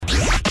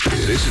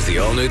This is the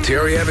all-new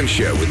Terry Evans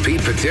Show with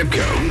Pete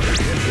Potipcoe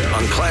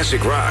on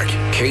Classic Rock,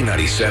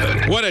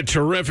 K97. What a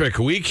terrific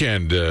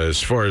weekend as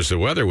far as the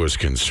weather was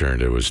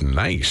concerned. It was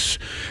nice.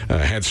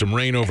 Had some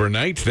rain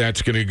overnight.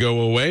 That's going to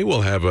go away.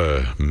 We'll have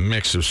a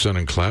mix of sun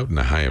and cloud and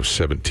a high of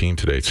 17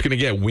 today. It's going to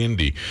get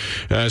windy.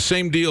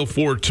 Same deal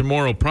for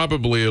tomorrow.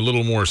 Probably a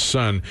little more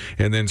sun,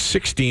 and then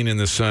 16 in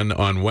the sun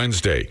on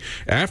Wednesday.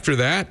 After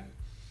that,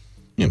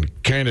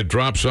 it kind of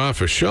drops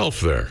off a shelf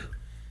there.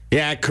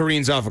 Yeah, it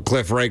careens off a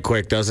cliff right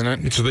quick, doesn't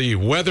it? It's the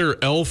weather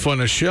elf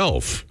on a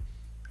shelf.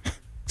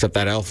 Except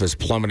that elf is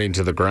plummeting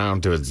to the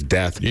ground to its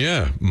death.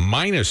 Yeah,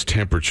 minus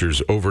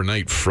temperatures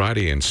overnight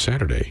Friday and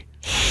Saturday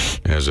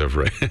as of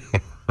right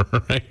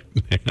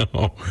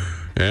now.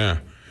 Yeah.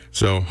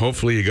 So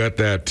hopefully you got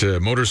that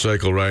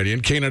motorcycle ride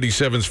in.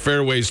 K97's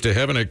Fairways to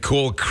Heaven at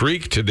Coal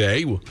Creek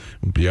today. We'll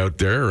be out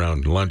there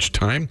around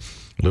lunchtime.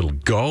 A little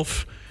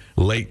golf.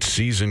 Late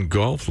season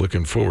golf.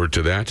 Looking forward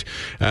to that.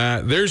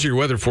 There's your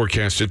weather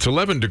forecast. It's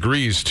 11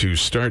 degrees to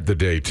start the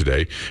day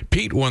today.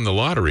 Pete won the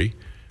lottery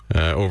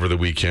over the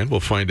weekend. We'll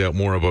find out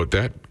more about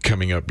that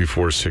coming up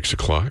before 6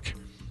 o'clock.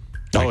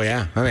 Oh,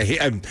 yeah. I mean,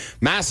 I'm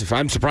massive.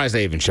 I'm surprised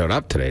they even showed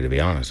up today, to be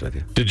honest with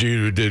you. Did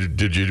you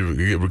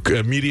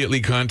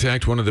immediately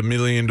contact one of the $1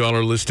 million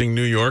listing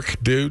New York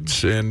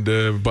dudes and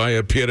buy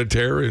a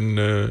pied-à-terre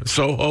in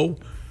Soho?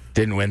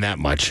 Didn't win that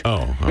much.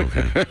 Oh,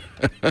 okay.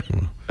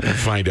 We'll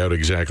find out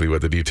exactly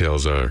what the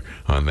details are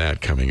on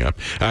that coming up.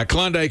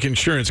 Klondike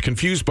Insurance.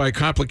 Confused by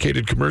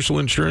complicated commercial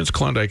insurance?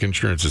 Klondike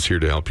Insurance is here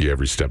to help you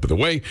every step of the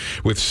way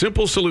with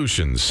simple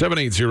solutions.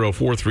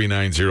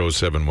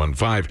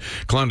 780-439-0715.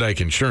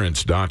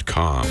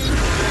 KlondykeInsurance.com.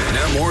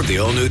 Now more of the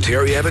all-new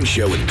Terry Evans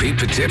Show with Pete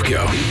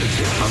Potipcoe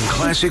on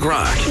Classic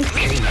Rock,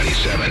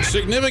 K97.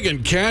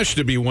 Significant cash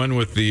to be won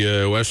with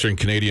the Western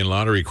Canadian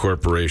Lottery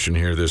Corporation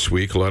here this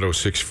week. Lotto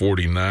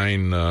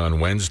 649 on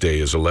Wednesday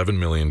is $11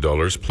 million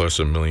plus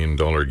a $1 million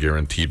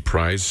guaranteed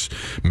prize.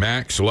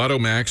 Max, Lotto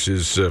Max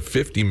is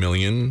 $50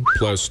 million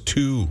plus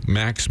 2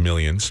 Max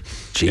Millions.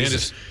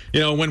 Jesus.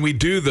 And when we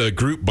do the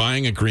group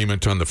buying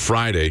agreement on the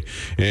Friday,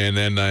 and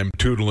then I'm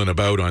tootling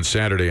about on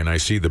Saturday, and I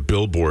see the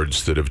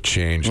billboards that have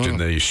changed, and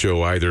they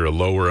show either a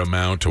lower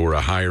amount or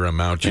a higher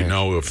amount. You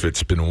know if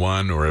it's been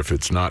won or if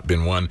it's not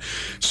been won.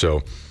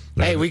 So...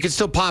 Hey, we could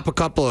still pop a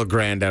couple of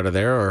grand out of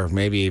there, or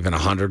maybe even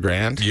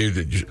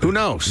 $100,000. Who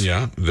knows?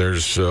 Yeah,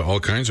 there's all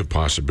kinds of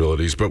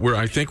possibilities. But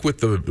I think with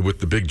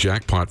the big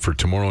jackpot for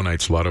tomorrow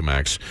night's Lotto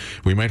Max,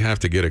 we might have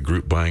to get a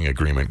group buying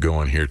agreement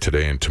going here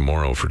today and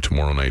tomorrow for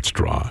tomorrow night's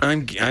draw.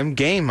 I'm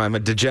game. I'm a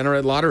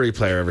degenerate lottery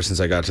player ever since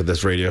I got to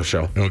this radio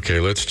show. Okay,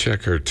 let's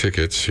check our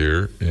tickets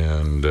here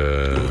and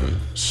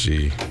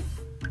see.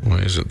 Why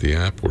isn't the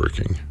app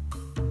working?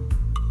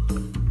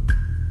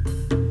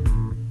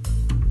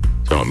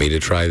 You want me to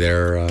try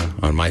there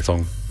on my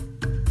phone?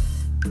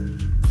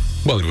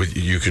 Well,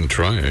 you can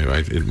try.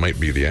 It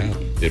might be the app.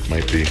 It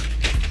might be.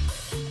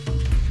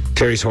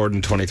 Terry's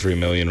hoarding $23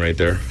 million right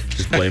there.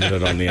 Just blaming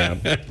it on the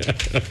app.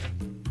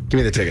 Give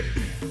me the ticket.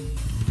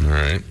 All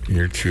right.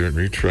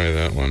 Retry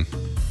that one.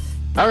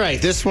 All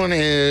right. This one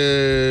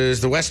is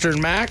the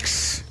Western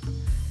Max.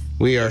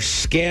 We are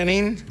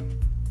scanning.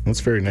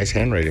 That's very nice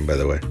handwriting, by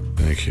the way.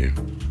 Thank you.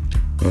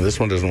 Well, this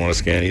one doesn't want to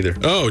scan either.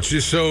 Oh,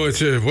 it's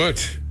a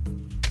what?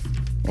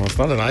 Well, it's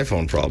not an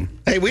iPhone problem.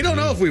 Hey, we don't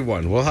know if we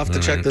won. We'll have to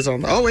check this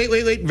on. Oh,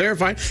 wait.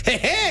 Verify.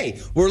 Hey,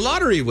 we're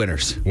lottery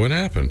winners. What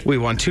happened? We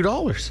won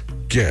 $2.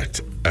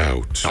 Get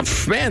out. Oh,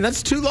 man,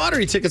 that's 2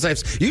 lottery tickets.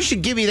 You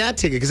should give me that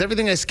ticket because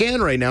everything I scan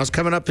right now is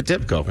coming up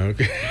Potipcoe.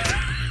 Okay.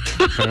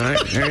 All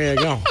right, there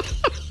you go.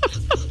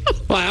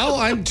 Well,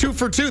 I'm 2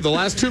 for 2. The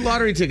last 2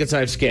 lottery tickets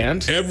I've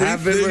scanned.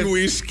 Everything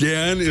we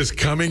scan is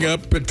coming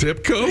up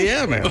Potipcoe?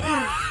 Yeah, man.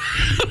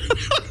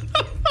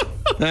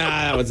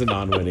 That was a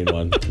non-winning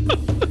one.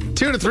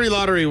 2 to 3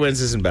 lottery wins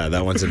isn't bad.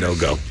 That one's a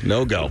no-go.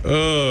 No-go.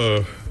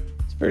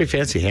 It's very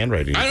fancy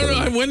handwriting. I don't know.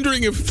 I'm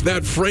wondering if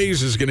that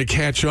phrase is going to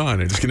catch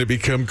on. It's going to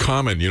become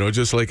common,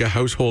 just like a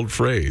household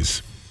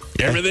phrase.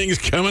 Everything's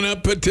coming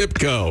up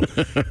Potipcoe.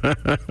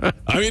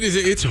 I mean,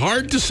 it's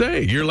hard to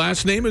say. Your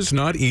last name is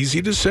not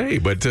easy to say,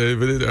 but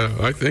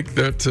I think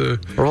that...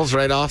 rolls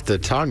right off the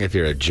tongue if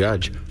you're a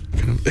judge.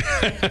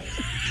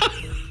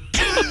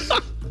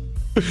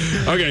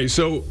 Okay,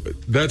 so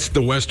that's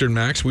the Western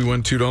Max we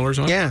won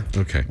 $2 on? Yeah.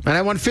 Okay. And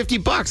I won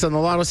 $50 on the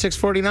Lotto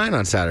 649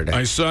 on Saturday.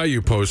 I saw you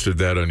posted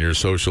that on your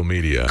social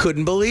media.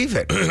 Couldn't believe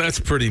it. That's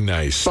pretty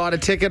nice. Bought a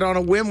ticket on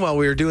a whim while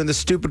we were doing the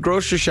stupid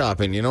grocery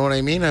shopping. You know what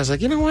I mean? I was like,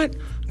 you know what?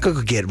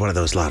 Go get one of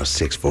those Lotto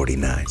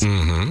 649s.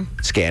 Mm-hmm.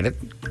 Scanned it.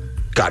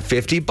 Got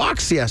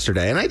 $50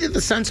 yesterday. And I did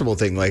the sensible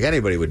thing like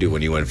anybody would do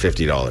when you win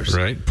 $50.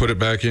 Right. Put it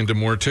back into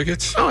more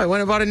tickets? Oh, I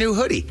went and bought a new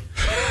hoodie.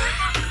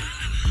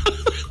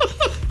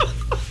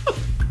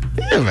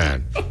 Yeah,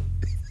 man.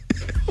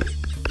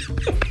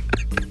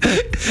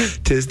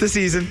 Tis the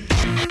season.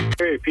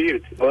 Hey, Pete,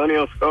 it's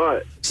Millennial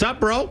Scott. Sup,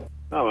 bro?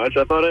 Not much.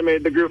 I thought I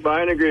made the group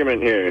buying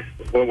agreement here.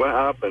 What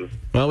happened?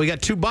 Well, we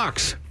got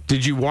 $2.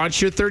 Did you want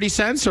your 30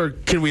 cents, or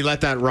can we let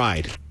that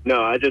ride?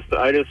 No, I just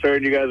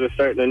heard you guys are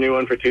starting a new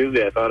one for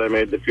Tuesday. I thought I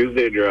made the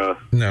Tuesday draw.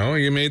 No,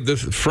 you made the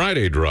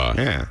Friday draw.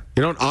 Yeah.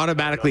 You don't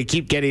automatically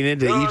keep getting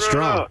into each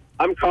draw. No.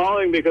 I'm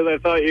calling because I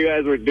thought you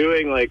guys were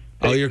doing like.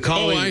 Oh, you're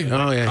calling.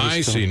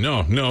 I see.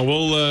 No.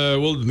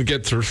 We'll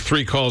get through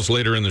 3 calls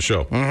later in the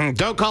show. Mm-hmm.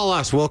 Don't call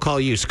us. We'll call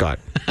you, Scott.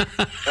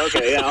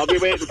 Okay, yeah, I'll be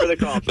waiting for the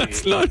call.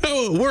 That's not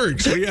how it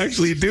works. We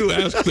actually do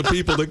ask the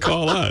people to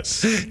call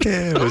us.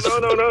 Yeah,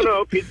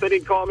 No. Pete said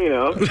he'd call me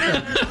now.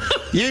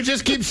 You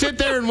just keep sitting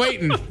there and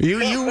waiting. You.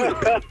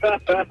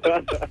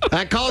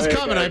 That call's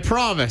coming. I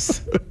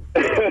promise.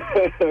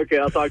 Okay,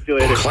 I'll talk to you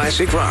later.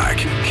 Classic Rock,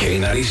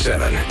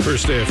 K97.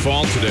 First day of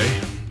fall today.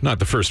 Not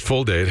the first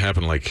full day. It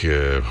happened like,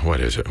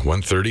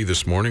 1:30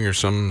 this morning or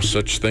some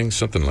such thing,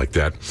 something like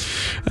that.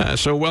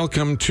 So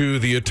welcome to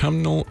the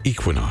autumnal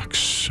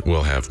equinox.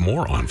 We'll have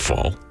more on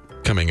fall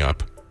coming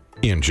up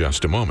in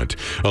just a moment.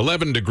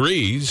 11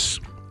 degrees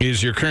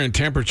is your current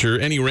temperature.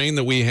 Any rain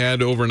that we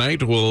had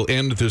overnight will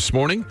end this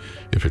morning.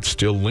 If it's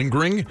still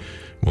lingering,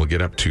 we'll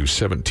get up to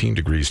 17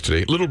 degrees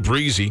today. A little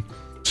breezy.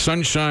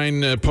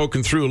 Sunshine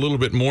poking through a little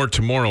bit more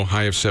tomorrow,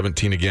 high of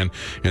 17 again,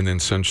 and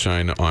then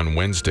sunshine on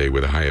Wednesday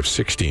with a high of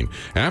 16.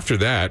 After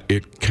that,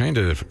 it kind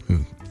of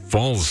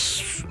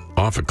falls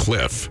off a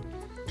cliff.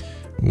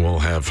 We'll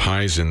have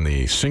highs in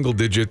the single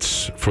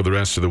digits for the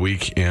rest of the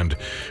week, and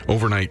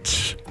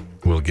overnight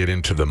we'll get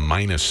into the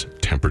minus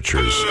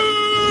temperatures.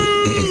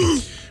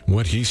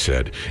 What he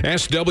said.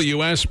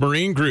 SWS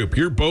Marine Group,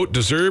 your boat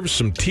deserves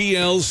some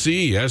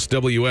TLC.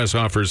 SWS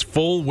offers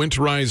full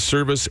winterized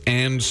service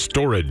and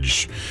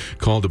storage.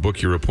 Call to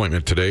book your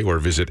appointment today or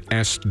visit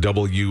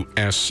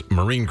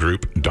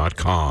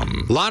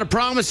swsmarinegroup.com. A lot of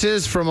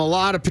promises from a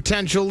lot of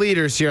potential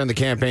leaders here on the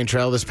campaign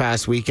trail this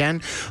past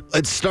weekend.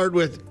 Let's start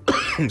with,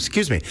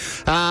 excuse me,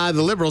 the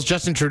Liberals.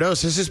 Justin Trudeau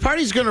says his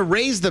party's going to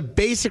raise the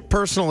basic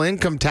personal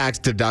income tax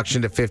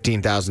deduction to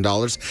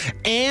 $15,000,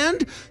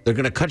 and they're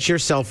going to cut your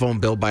cell phone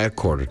bill by a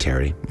quarter,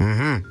 Terry.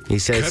 He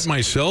says, Cut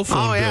my cell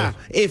phone bill? Yeah.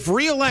 If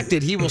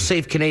re-elected, he will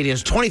save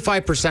Canadians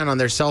 25% on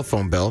their cell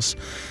phone bills.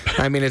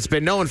 I mean, it's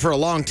been known for a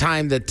long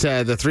time that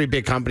the 3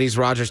 big companies,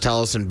 Rogers,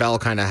 TELUS, and Bell,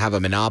 kind of have a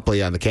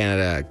monopoly on the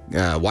Canada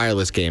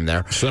wireless game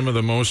there. Some of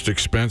the most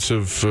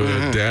expensive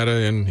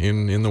data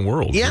in the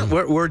world. Yeah,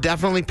 we're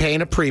definitely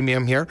paying a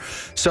premium here.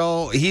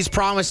 So he's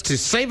promised to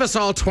save us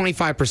all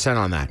 25%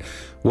 on that.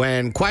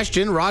 When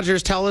questioned,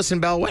 Rogers, TELUS,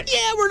 and Bell went,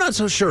 yeah, we're not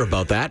so sure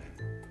about that.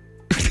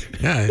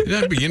 Yeah,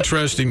 that'd be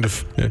interesting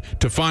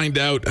to find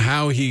out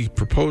how he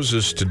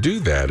proposes to do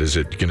that. Is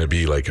it going to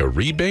be like a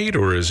rebate,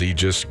 or is he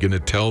just going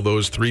to tell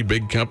those 3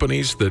 big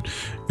companies that,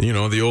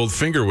 the old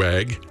finger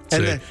wag,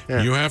 say,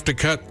 you have to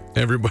cut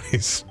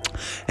everybody's.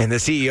 And the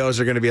CEOs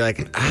are going to be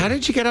like, how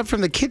did you get up from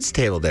the kids'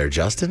 table there,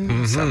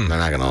 Justin? So they're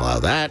not going to allow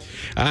that.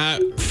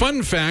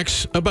 Fun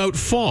facts about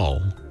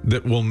fall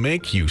that will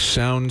make you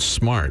sound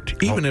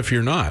smart, even if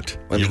you're not.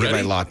 Let me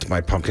ready? get my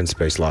pumpkin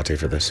spice latte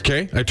for this.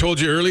 Okay, I told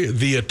you earlier,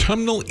 the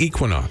autumnal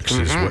equinox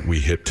is what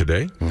we hit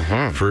today.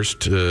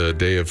 First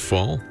day of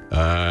fall,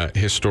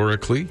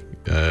 historically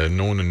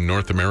known in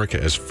North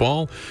America as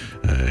fall,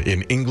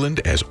 in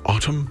England as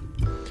autumn.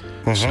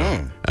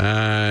 So,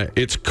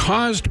 it's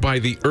caused by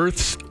the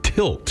Earth's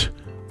tilt,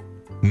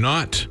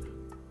 not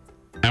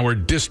our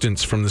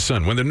distance from the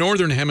sun. When the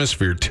northern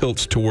hemisphere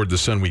tilts toward the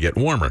sun, we get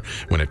warmer.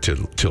 When it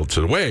tilts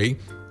away,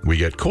 we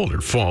get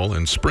colder. Fall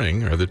and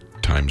spring are the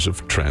times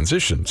of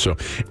transition. So,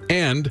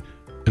 and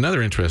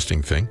another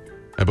interesting thing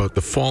about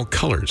the fall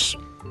colors.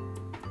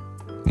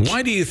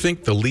 Why do you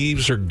think the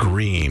leaves are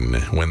green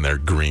when they're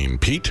green,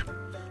 Pete?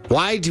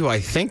 Why do I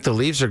think the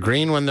leaves are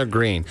green when they're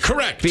green?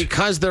 Correct.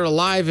 Because they're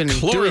alive and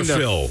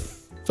chlorophyll.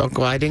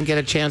 I didn't get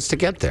a chance to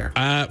get there.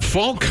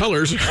 Fall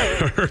colors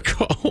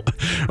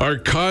are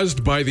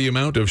caused by the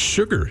amount of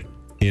sugar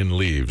in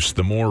leaves.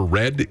 The more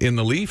red in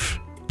the leaf,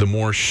 the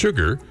more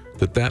sugar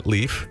that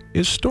leaf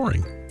is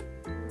storing.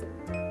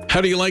 How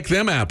do you like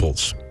them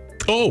apples?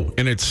 Oh,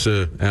 and it's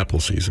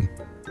apple season.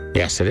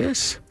 Yes, it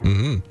is.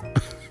 The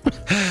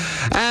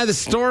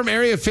Storm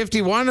Area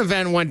 51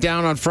 event went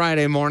down on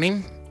Friday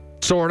morning.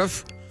 Sort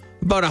of.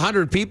 About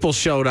 100 people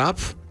showed up.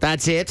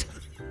 That's it.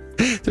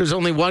 There's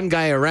only one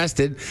guy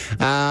arrested. He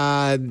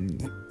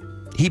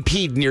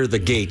peed near the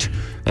gate,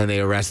 and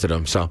they arrested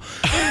him. So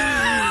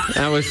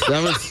that was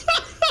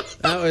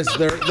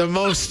the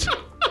most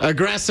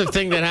aggressive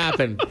thing that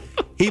happened.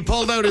 He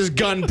pulled out his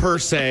gun per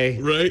se,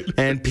 right,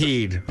 and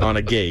peed on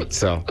a gate.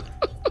 So,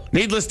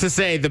 needless to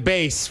say, the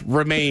base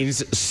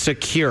remains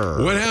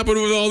secure. What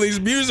happened with all these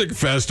music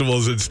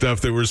festivals and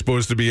stuff that were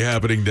supposed to be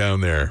happening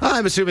down there?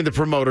 I'm assuming the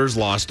promoters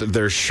lost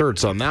their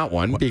shirts on that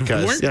one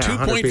because weren't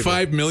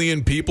 2.5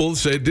 million people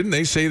said? Didn't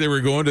they say they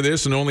were going to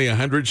this and only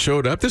 100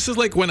 showed up? This is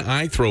like when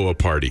I throw a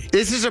party.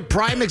 This is a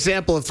prime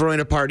example of throwing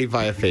a party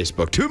via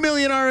Facebook. 2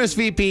 million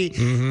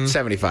RSVP,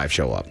 75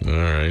 show up. All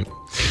right.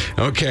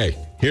 Okay.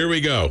 Here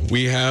we go.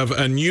 We have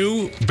a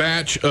new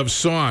batch of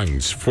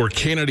songs for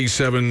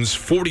K97's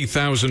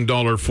 $40,000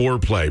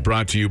 foreplay,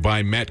 brought to you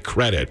by Met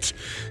Credit.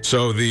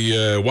 So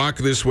the Walk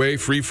This Way,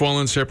 Free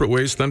Fallin', Separate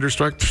Ways,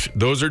 Thunderstruck,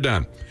 those are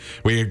done.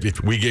 We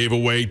gave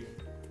away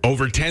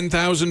over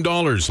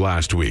 $10,000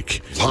 last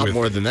week. A lot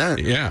more than that.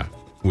 Yeah,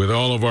 with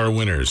all of our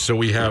winners. So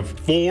we have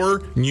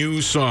 4 new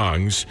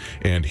songs,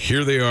 and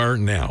here they are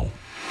now.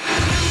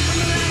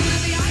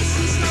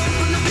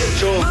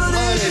 Get your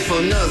money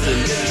for nothing.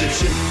 Get your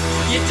chick.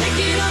 You take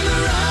it on the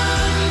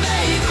run,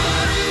 baby.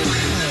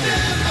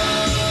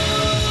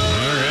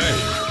 All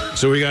right.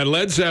 So we got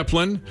Led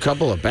Zeppelin,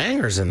 Couple of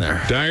bangers in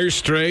there. Dire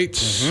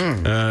Straits,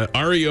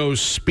 REO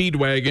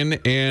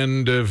Speedwagon,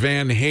 and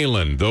Van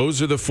Halen.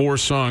 Those are the 4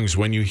 songs.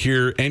 When you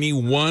hear any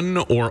one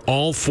or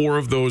all 4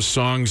 of those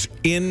songs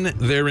in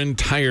their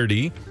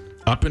entirety,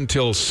 up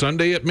until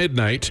Sunday at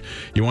midnight,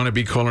 you want to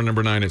be caller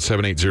number 9 at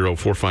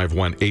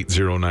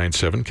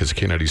 780-451-8097, because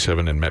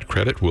K97 and Met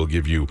Credit will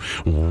give you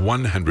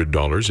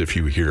 $100 if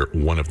you hear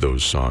one of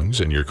those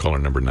songs, and you're caller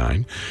number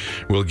 9.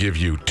 We'll give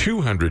you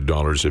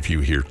 $200 if you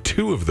hear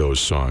 2 of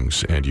those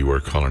songs, and you are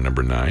caller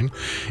number 9.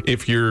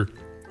 If you're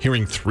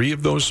hearing 3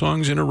 of those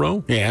songs in a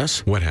row,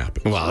 Yes. what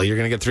happens? Well, you're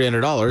going to get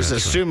 $300,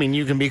 assuming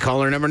you can be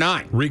caller number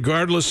 9.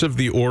 Regardless of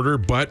the order,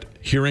 but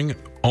hearing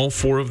all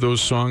 4 of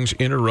those songs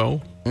in a row,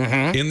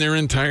 in their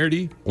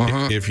entirety,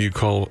 if you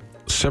call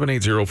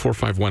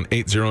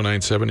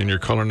 780-451-8097 and you're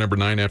caller number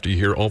 9 after you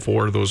hear all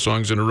 4 of those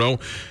songs in a row,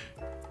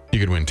 you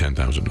could win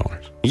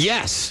 $10,000.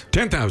 Yes.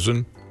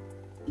 10,000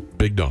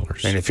 big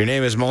dollars. And if your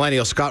name is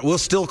Millennial Scott, we'll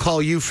still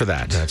call you for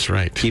that. That's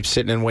right. Keep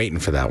sitting and waiting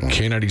for that one.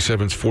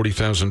 K97's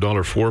 $40,000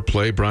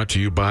 foreplay, brought to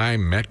you by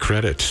Met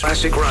Credit.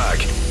 Classic Rock,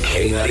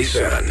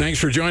 K97. Thanks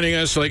for joining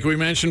us. Like we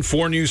mentioned,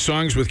 4 new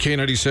songs with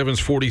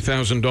K97's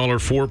 $40,000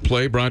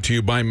 foreplay, brought to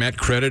you by Met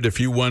Credit. If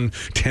you won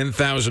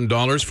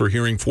 $10,000 for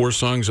hearing 4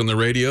 songs on the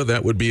radio,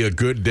 that would be a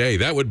good day.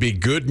 That would be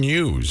good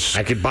news.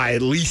 I could buy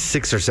at least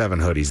 6 or 7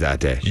 hoodies that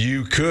day.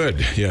 You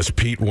could. Yes,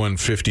 Pete won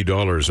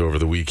 $50 over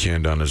the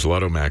weekend on his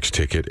Lotto Max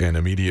ticket and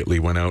immediately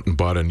went out and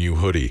bought a new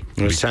hoodie.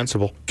 It was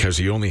sensible. Because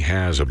he only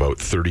has about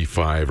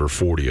 35 or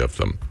 40 of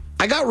them.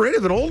 I got rid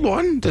of an old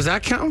one. Does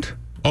that count?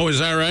 Oh, is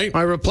that right?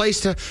 I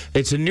replaced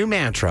it's a new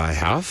mantra I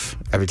have.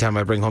 Every time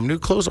I bring home new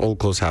clothes, old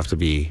clothes have to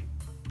be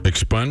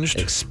Expunged?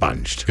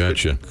 expunged.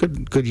 Gotcha.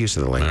 Good use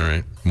of the All language.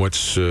 right.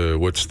 What's the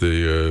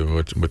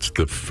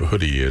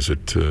hoodie? Is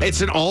it?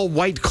 It's an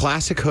all-white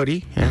classic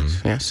hoodie.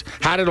 Yes, yes.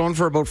 Had it on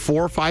for about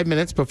 4 or 5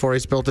 minutes before I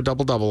spilled a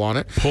double-double on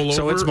it. Pullover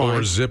so it's mine.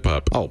 or zip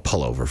up? Oh,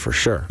 pullover for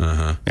sure.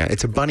 Yeah,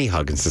 it's a bunny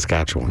hug in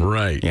Saskatchewan.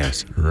 Right.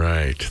 Yes.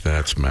 Right.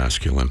 That's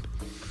masculine.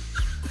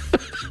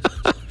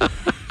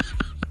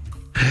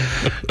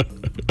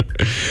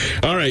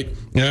 All right.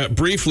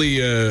 Briefly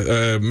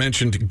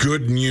mentioned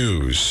good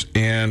news,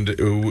 and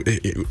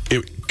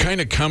it kind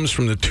of comes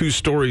from the 2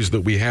 stories that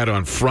we had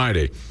on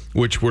Friday,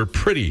 which were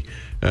pretty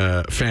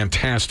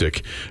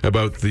fantastic,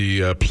 about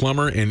the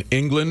plumber in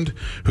England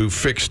who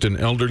fixed an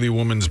elderly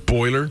woman's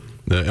boiler.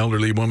 The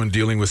elderly woman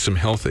dealing with some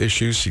health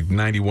issues. She's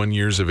 91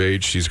 years of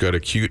age. She's got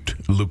acute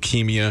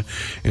leukemia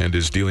and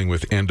is dealing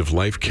with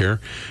end-of-life care.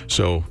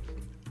 So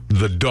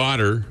the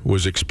daughter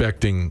was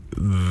expecting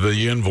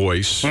the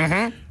invoice,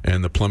 and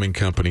the plumbing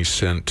company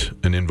sent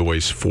an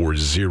invoice for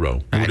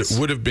 0. Nice.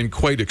 Would have been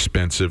quite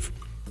expensive,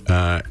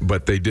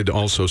 but they did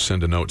also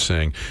send a note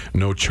saying,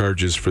 no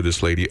charges for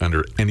this lady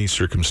under any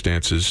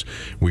circumstances.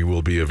 We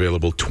will be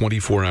available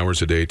 24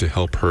 hours a day to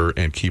help her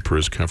and keep her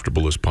as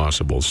comfortable as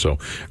possible. So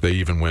they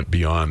even went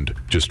beyond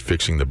just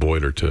fixing the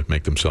boiler to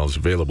make themselves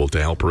available to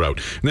help her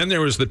out. And then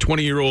there was the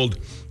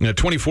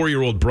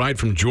 24-year-old bride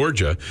from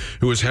Georgia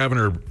who was having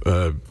her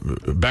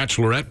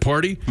bachelorette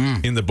party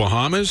in the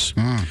Bahamas.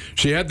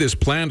 She had this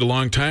planned a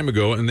long time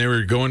ago, and they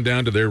were going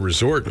down to their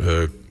resort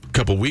a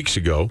couple weeks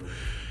ago.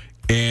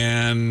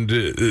 And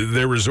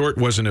their resort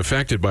wasn't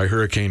affected by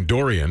Hurricane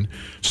Dorian.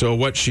 So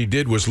what she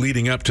did was,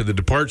 leading up to the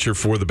departure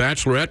for the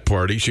bachelorette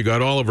party, she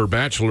got all of her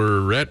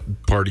bachelorette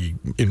party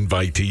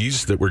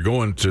invitees that were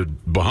going to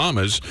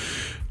Bahamas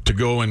to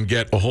go and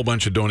get a whole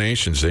bunch of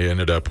donations. They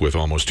ended up with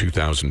almost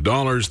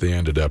 $2,000. They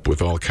ended up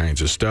with all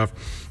kinds of stuff.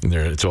 And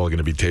it's all going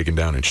to be taken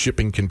down in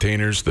shipping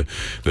containers. The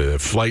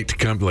flight,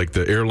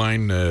 the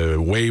airline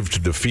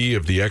waived the fee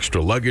of the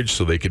extra luggage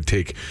so they could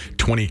take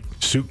 20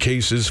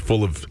 suitcases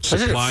full of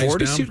supplies. Was it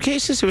 40 down.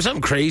 Suitcases? It was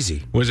something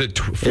crazy. Was it?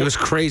 It was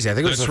crazy. I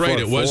think it was That's right.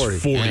 It was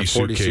 40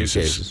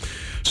 suitcases.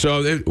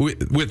 So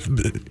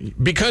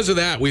because of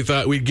that, we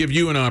thought we'd give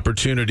you an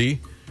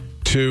opportunity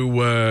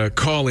to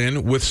call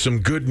in with some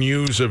good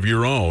news of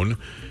your own.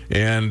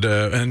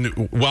 And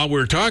while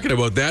we're talking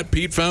about that,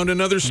 Pete found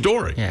another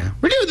story. Yeah.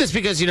 We're doing this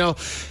because,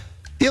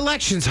 the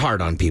election's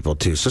hard on people,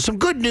 too. So some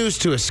good news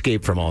to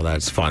escape from all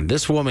that's fun.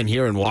 This woman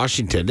here in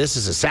Washington, this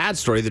is a sad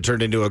story that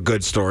turned into a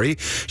good story.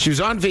 She was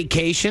on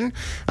vacation.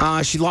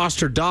 She lost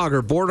her dog.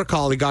 Her border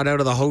collie got out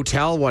of the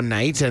hotel one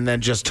night and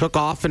then just took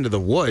off into the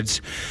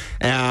woods.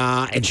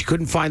 And she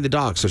couldn't find the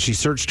dog. So she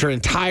searched her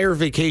entire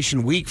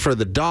vacation week for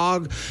the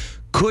dog.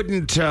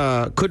 Couldn't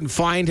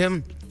find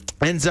him.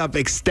 ends up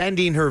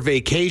extending her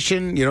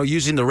vacation,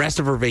 using the rest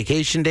of her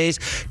vacation days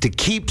to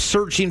keep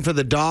searching for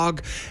the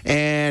dog,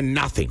 and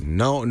nothing.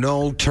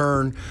 No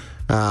turn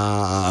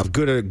of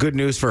good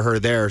news for her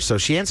there. So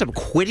she ends up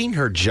quitting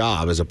her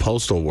job as a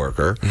postal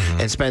worker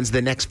and spends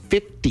the next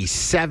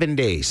 57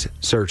 days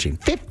searching.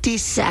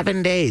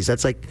 57 days.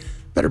 That's like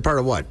better part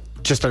of what?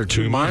 Just under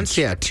 2 months?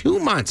 Yeah, 2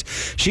 months.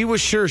 She was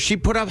sure. She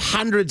put up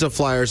hundreds of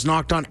flyers,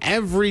 knocked on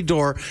every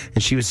door,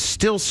 and she was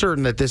still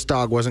certain that this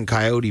dog wasn't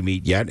coyote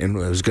meat yet and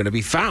was going to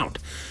be found.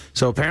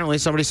 So apparently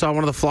somebody saw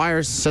one of the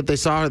flyers, said they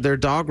saw that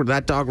dog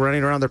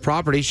running around their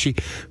property. She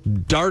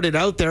darted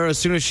out there as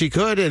soon as she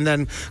could and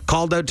then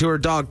called out to her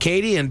dog,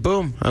 Katie, and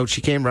boom, out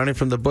she came running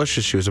from the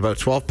bushes. She was about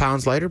 12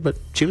 pounds lighter, but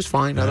she was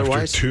fine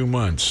otherwise. After 2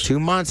 months. 2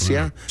 months,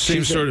 yeah.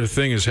 Same sort of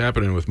thing is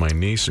happening with my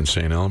niece in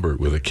St. Albert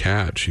with a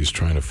cat. She's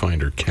trying to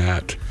find her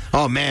cat.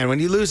 Oh, man, when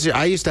you lose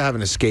I used to have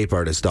an escape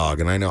artist dog,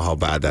 and I know how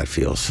bad that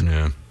feels.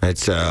 Yeah.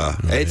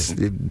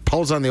 It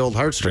pulls on the old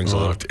heartstrings a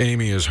little.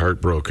 Amy is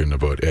heartbroken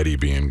about Eddie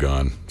being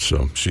gone,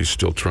 so she's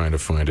still trying to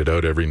find it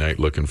out every night,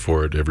 looking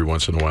for it. Every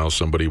once in a while,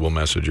 somebody will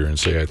message her and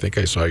say, I think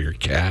I saw your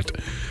cat.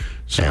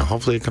 So, yeah,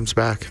 hopefully it comes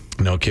back.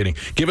 No kidding.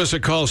 Give us a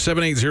call,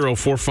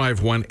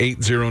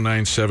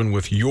 780-451-8097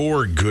 with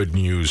your good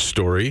news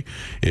story.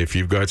 If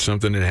you've got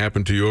something that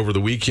happened to you over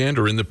the weekend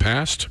or in the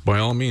past, by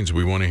all means,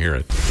 we want to hear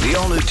it. The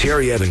all-new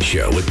Terry Evans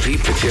Show with Pete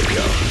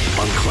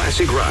Potipcoe on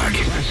Classic Rock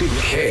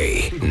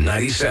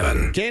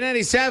K97.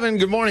 K97,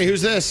 good morning.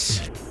 Who's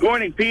this?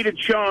 Morning, Pete. It's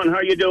Sean.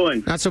 How you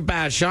doing? Not so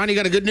bad. Sean, you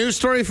got a good news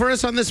story for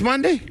us on this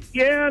Monday?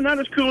 Yeah, not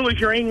as cool as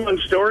your England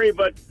story,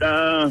 but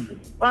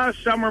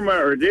last summer,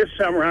 or this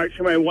summer,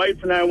 actually, my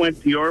wife and I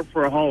went to Europe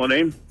for a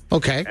holiday.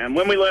 Okay. And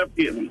when we left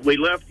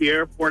the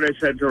airport, I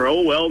said to her,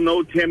 oh, well,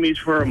 no Timmy's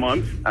for a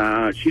month.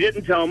 She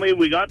didn't tell me.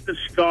 We got to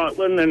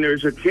Scotland, and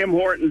there's a Tim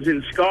Hortons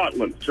in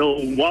Scotland. So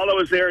while I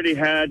was there, they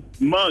had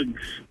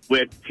mugs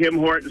with Tim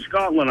Hortons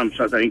Scotland. I'm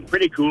thinking,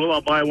 pretty cool.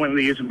 I'll buy one of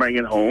these and bring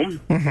it home.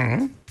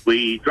 Mm-hmm.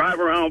 We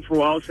drive around for a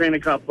while, stay in a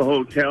couple of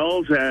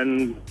hotels,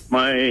 and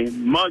my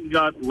mug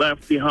got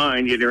left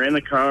behind, either in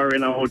the car or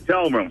in a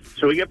hotel room.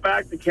 So we get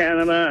back to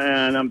Canada,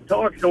 and I'm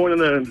talking to one of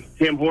the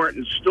Tim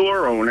Hortons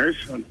store owners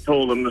and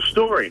told him the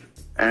story.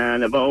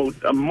 And about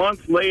a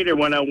month later,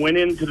 when I went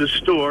into the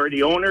store,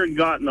 the owner had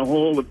gotten a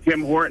hold of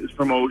Tim Hortons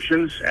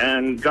promotions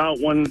and got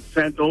one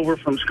sent over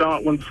from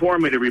Scotland for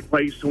me to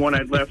replace the one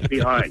I'd left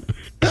behind.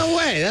 No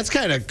way. That's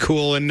kind of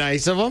cool and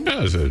nice of him.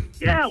 That was it.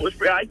 Yeah,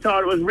 I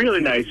thought it was really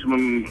nice of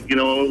him. It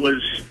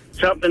was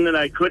something that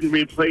I couldn't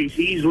replace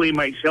easily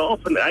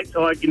myself, and I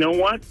thought, you know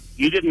what?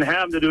 You didn't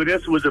have to do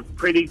this. It was a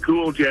pretty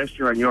cool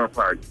gesture on your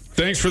part.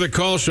 Thanks for the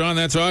call, Sean.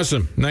 That's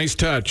awesome. Nice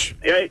touch.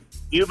 Yeah,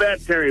 you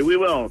bet, Terry. We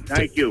will.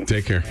 Thank you.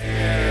 Take care.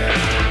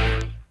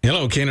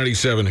 Hello,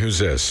 K97. Who's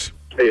this?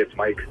 Hey, it's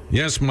Mike.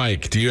 Yes,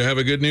 Mike. Do you have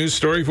a good news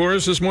story for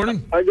us this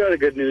morning? I got a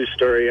good news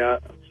story.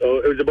 So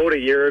it was about a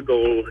year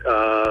ago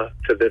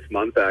to this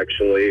month,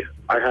 actually.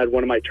 I had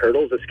one of my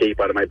turtles escape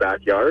out of my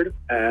backyard,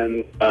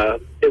 and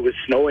it was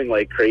snowing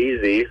like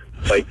crazy,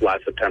 like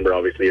last September,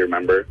 obviously, you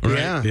remember.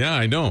 Right. Yeah,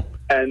 I know.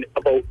 And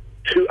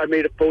I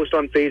made a post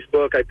on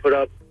Facebook. I put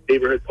up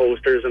neighborhood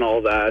posters and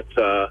all that.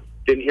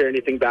 Didn't hear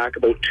anything back.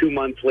 About 2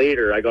 months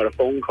later, I got a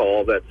phone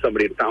call that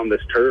somebody had found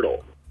this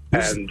turtle.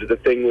 And the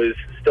thing was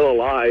still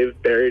alive,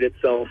 buried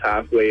itself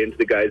halfway into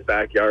the guy's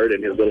backyard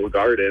in his little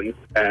garden.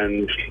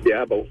 And,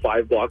 yeah, about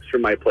 5 blocks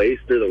from my place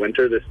through the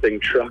winter, this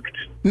thing trucked.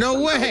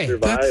 No way.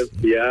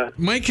 Survived. Yeah.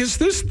 Mike, is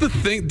this the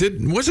thing?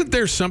 Wasn't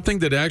there something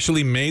that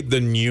actually made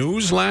the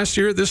news last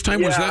year at this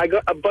time? Yeah, Was that? I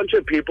got a bunch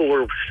of people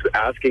were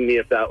asking me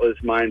if that was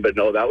mine, but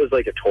no, that was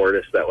like a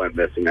tortoise that went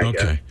missing, I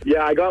guess.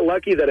 Yeah, I got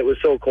lucky that it was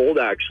so cold,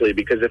 actually,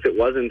 because if it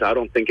wasn't, I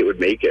don't think it would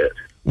make it.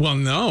 Well,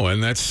 no,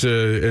 and that's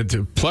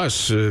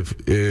plus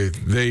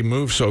they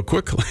move so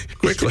quickly.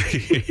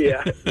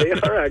 Yeah, they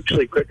are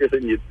actually quicker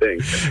than you'd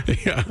think.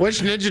 Yeah.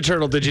 Which Ninja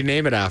Turtle did you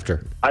name it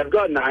after? I've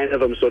got 9 of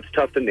them, so it's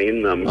tough to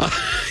name them.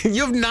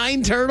 You have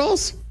 9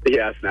 turtles?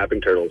 Yeah, snapping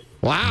turtles.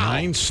 Wow.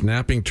 9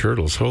 snapping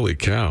turtles. Holy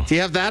cow. Do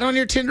you have that on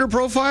your Tinder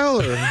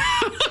profile? Or?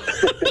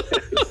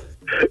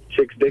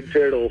 Chicks dig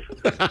turtles.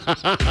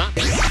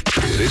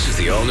 This is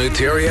the all-new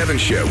Terry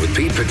Evans Show with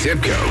Pete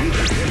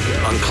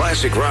Potipcoe on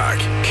Classic Rock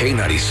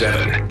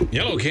K97.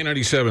 Hello,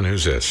 K97.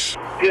 Who's this?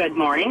 Good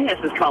morning. This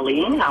is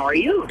Colleen. How are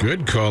you?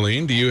 Good,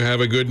 Colleen. Do you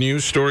have a good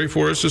news story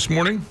for us this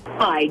morning?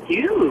 I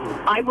do.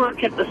 I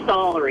work at the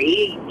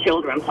Stollery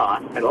Children's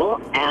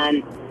Hospital,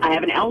 and I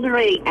have an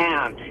elderly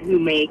aunt who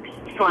makes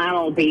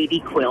flannel baby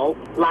quilts.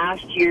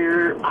 Last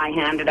year, I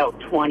handed out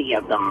 20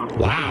 of them.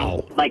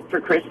 Wow. Like for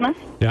Christmas.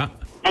 Yeah.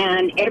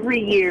 And every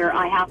year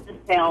I have to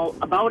sell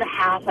about a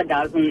half a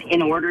dozen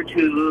in order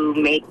to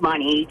make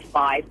money to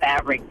buy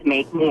fabric to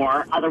make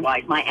more.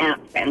 Otherwise, my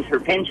aunt spends her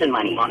pension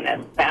money on this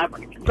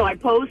fabric. So I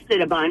posted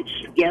a bunch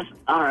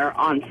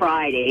on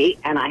Friday,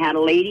 and I had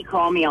a lady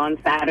call me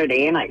on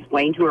Saturday, and I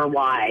explained to her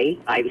why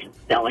I was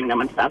selling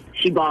them and stuff.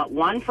 She bought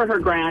one for her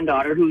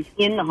granddaughter, who's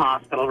in the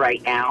hospital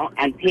right now,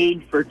 and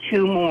paid for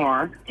 2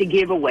 more to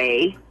give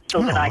away.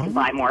 so that I could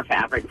buy more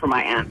fabric for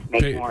my aunt to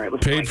make more. It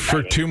was so paid for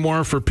exciting. 2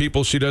 more for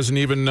people she doesn't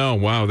even know.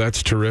 Wow,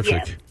 that's terrific.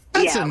 Yes.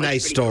 That's Yeah, a it was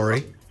nice pretty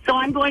story. cool. So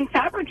I'm going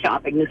fabric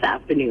shopping this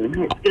afternoon. It's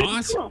going to be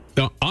Awesome.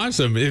 cool.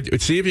 Awesome.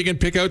 See if you can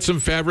pick out some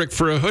fabric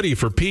for a hoodie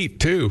for Pete,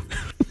 too.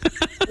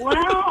 Well,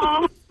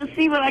 I'll have to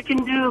see what I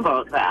can do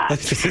about that.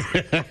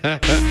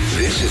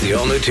 This is the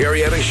all-new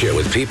Terry Evans Show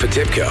with Pete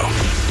Potipcoe.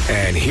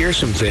 And here's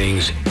some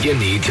things you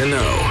need to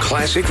know.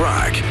 Classic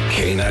Rock,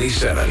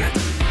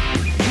 K97.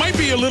 Might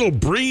be a little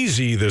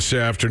breezy this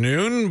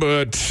afternoon,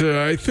 but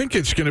I think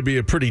it's going to be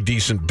a pretty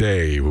decent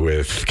day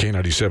with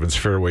K97's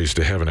Fairways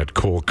to Heaven at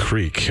Coal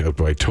Creek out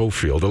by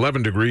Towfield.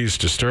 11 degrees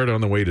to start,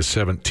 on the way to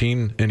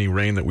 17. Any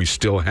rain that we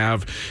still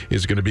have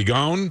is going to be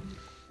gone.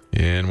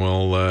 And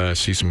we'll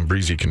see some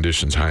breezy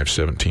conditions, high of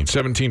 17.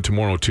 17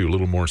 tomorrow, too. A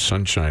little more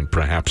sunshine,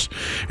 perhaps.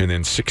 And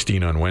then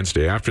 16 on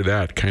Wednesday. After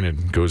that, kind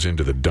of goes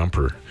into the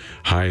dumper.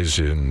 Highs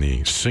in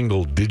the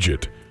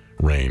single-digit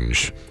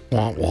range.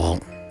 Wah, wah.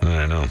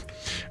 I know.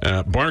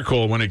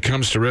 Barcole, when it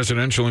comes to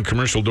residential and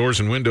commercial doors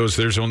and windows,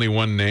 there's only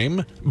one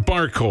name,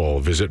 Barcole.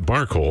 Visit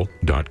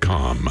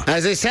barcole.com.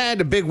 As I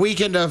said, a big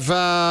weekend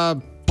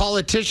of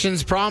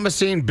politicians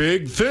promising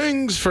big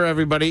things for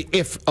everybody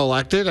if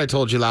elected. I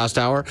told you last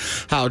hour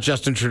how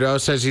Justin Trudeau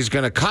says he's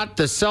going to cut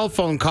the cell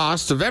phone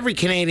cost of every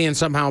Canadian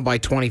somehow by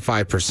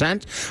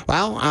 25%.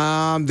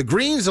 Well, the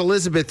Greens'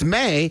 Elizabeth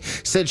May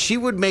said she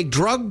would make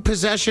drug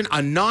possession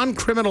a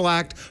non-criminal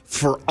act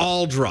for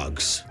all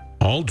drugs.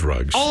 All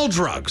drugs? All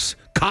drugs.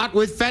 Caught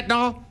with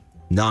fentanyl,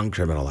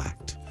 non-criminal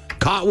act.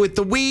 Caught with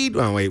the weed.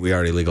 Oh, wait, we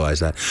already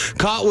legalized that.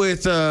 Caught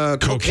with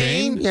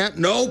cocaine. Yeah,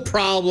 no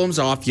problems.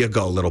 Off you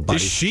go, little buddy.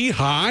 Is she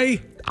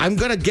high? I'm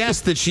going to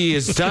guess that she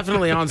is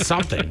definitely on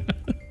something.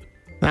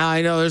 Now,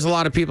 I know there's a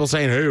lot of people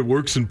saying, hey, it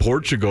works in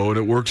Portugal and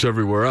it works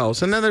everywhere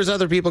else. And then there's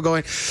other people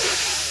going,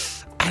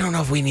 I don't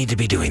know if we need to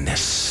be doing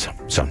this.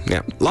 So,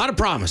 yeah, a lot of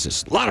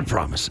promises. A lot of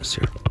promises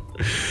here.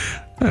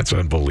 That's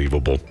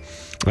unbelievable.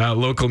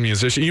 Local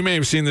musician. You may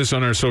have seen this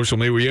on our social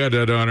media. We had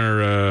that on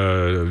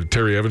our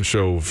Terry Evans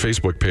Show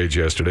Facebook page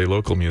yesterday.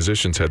 Local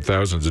musicians had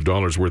thousands of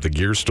dollars worth of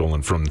gear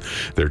stolen from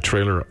their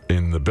trailer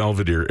in the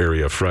Belvedere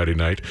area Friday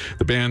night.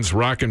 The band's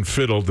Rock and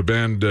Fiddle. The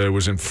band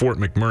was in Fort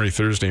McMurray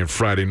Thursday and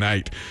Friday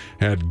night.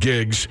 Had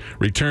gigs.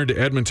 Returned to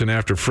Edmonton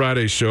after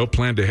Friday's show.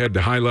 Planned to head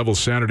to High Level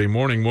Saturday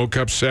morning. Woke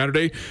up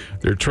Saturday.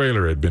 Their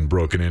trailer had been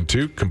broken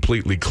into.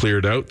 Completely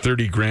cleared out.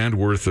 $30,000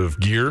 worth of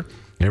gear.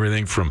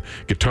 Everything from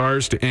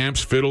guitars to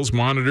amps, fiddles,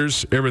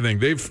 monitors, everything.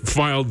 They've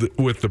filed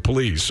with the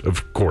police,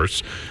 of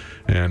course,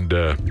 and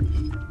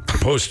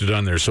posted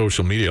on their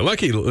social media.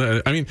 Lucky,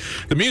 I mean,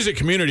 the music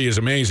community is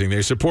amazing.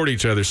 They support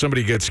each other.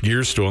 Somebody gets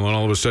gear stolen,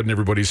 all of a sudden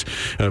everybody's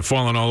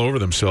falling all over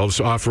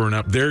themselves, offering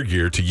up their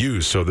gear to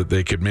use so that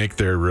they could make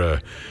their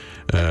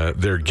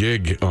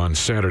gig on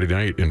Saturday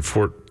night in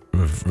Fort.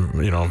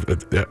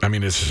 I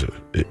mean,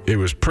 it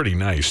was pretty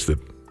nice that.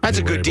 That's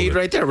a good deed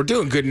right there. We're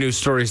doing good news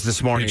stories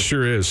this morning. It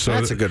sure is. So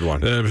that's a good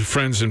one.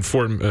 Friends in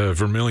Fort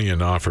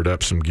Vermilion offered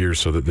up some gear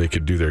so that they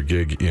could do their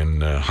gig in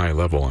High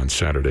Level on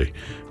Saturday.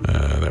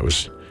 That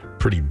was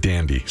pretty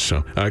dandy.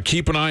 So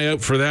keep an eye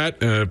out for that.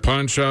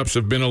 Pawn shops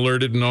have been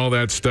alerted and all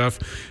that stuff.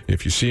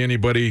 If you see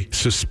anybody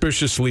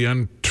suspiciously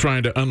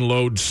trying to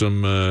unload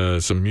some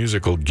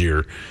musical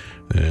gear,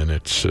 then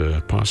it's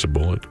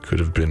possible it could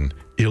have been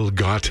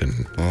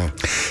ill-gotten.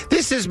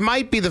 This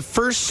might be the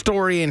first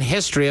story in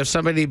history of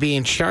somebody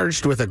being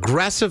charged with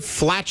aggressive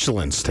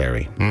flatulence,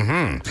 Terry.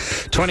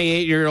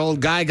 28-year-old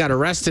guy got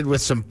arrested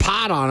with some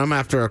pot on him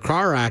after a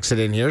car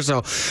accident here,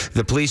 so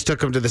the police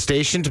took him to the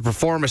station to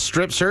perform a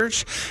strip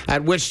search,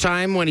 at which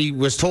time, when he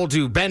was told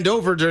to bend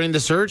over during the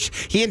search,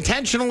 he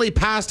intentionally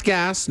passed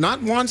gas,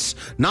 not once,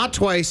 not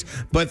twice,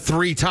 but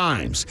 3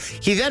 times.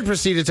 He then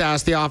proceeded to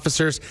ask the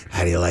officers,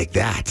 how do you like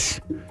that?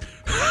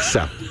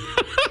 So...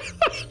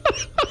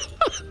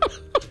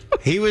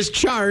 he was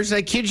charged,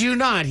 I kid you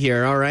not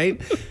here, all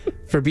right,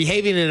 for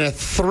behaving in a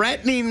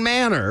threatening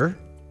manner,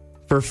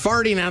 for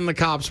farting on the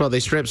cops while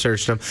they strip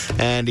searched him,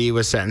 and he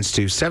was sentenced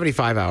to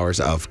 75 hours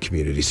of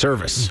community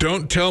service.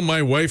 Don't tell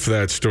my wife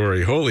that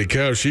story. Holy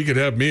cow, she could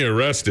have me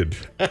arrested.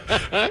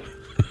 I'm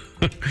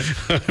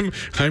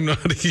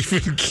not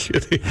even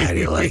kidding. How do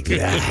you like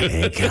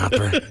that,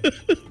 Copper?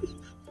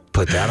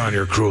 Put that on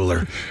your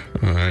cruller.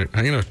 All right,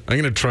 I'm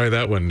gonna try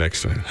that one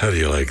next time. How do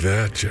you like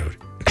that, Jody?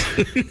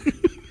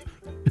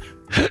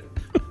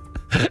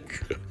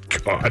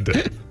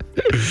 God.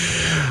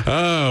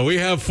 We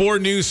have 4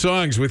 new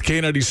songs with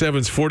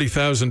K97's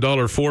 $40,000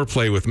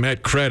 foreplay with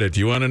Met Credit.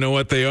 You want to know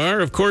what they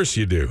are? Of course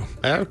you do.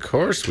 Of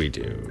course we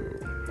do.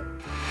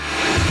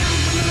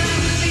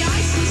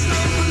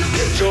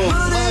 Get your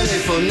money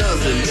for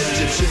nothing.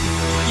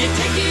 You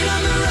take it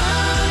on the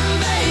run,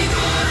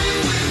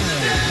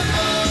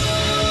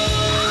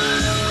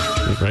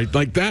 baby. Right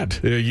like that.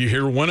 You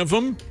hear one of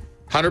them?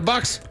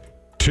 $100.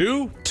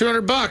 2?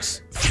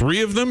 $200.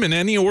 3 of them in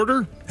any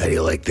order? How do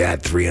you like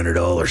that?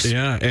 $300.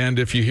 Yeah, and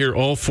if you hear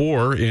all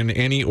 4 in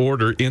any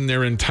order in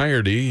their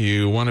entirety,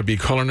 you want to be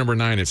caller number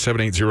 9 at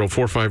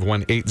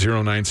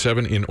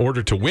 780-451-8097 in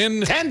order to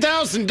win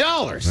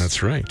 $10,000.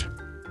 That's right.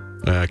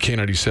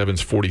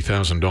 K97's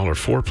 $40,000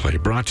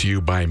 foreplay brought to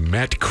you by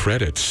Met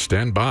Credits.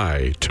 Stand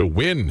by to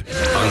win.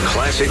 On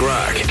Classic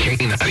Rock,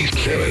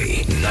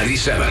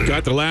 K97.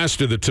 Got the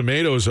last of the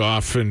tomatoes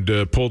off and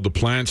pulled the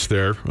plants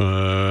there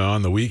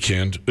on the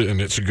weekend. And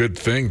it's a good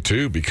thing,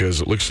 too,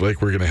 because it looks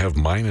like we're going to have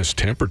minus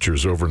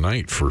temperatures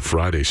overnight for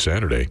Friday,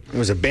 Saturday. It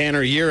was a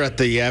banner year at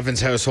the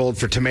Evans household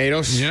for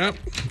tomatoes. Yep.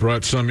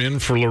 Brought some in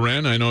for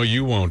Loren. I know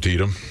you won't eat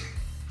them.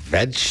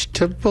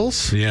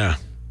 Vegetables? Yeah.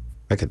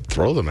 I could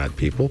throw them at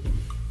people.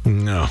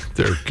 No,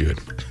 they're good.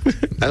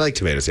 I like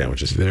tomato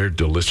sandwiches. They're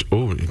delicious.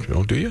 Oh,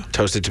 do you?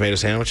 Toasted tomato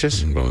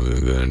sandwiches? Well,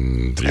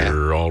 then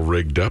you're all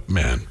rigged up,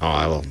 man.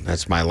 Oh, well,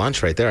 that's my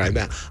lunch right there.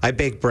 I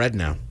bake bread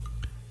now.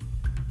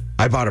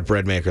 I bought a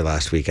bread maker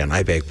last weekend.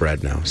 I bake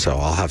bread now, so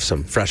I'll have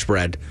some fresh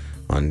bread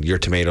on your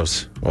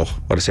tomatoes. Oh,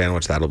 what a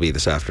sandwich that'll be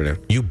this afternoon.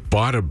 You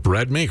bought a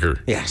bread maker?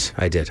 Yes,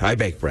 I did. I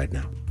bake bread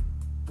now.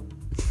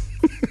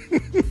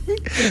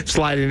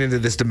 Sliding into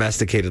this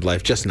domesticated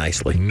life just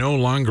nicely. No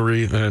longer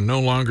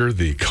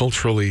the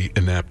culturally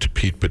inept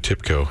Pete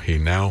Potipcoe. He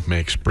now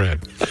makes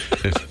bread.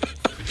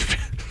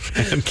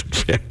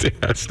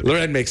 Fantastic.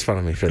 Lorraine makes fun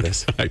of me for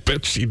this. I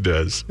bet she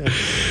does.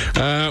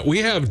 We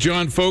have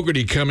John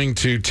Fogerty coming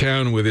to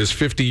town with his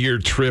 50-year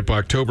trip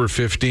October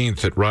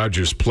 15th at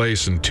Rogers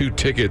Place, and 2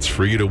 tickets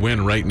for you to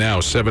win right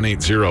now,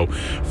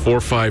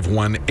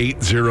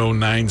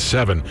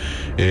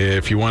 780-451-8097.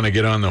 If you want to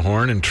get on the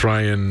horn and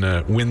try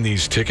and win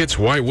these tickets,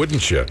 why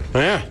wouldn't you?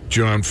 Yeah.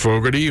 John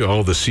Fogerty,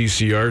 all the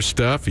CCR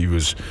stuff, he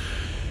was,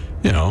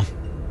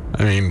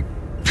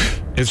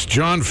 it's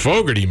John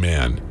Fogerty,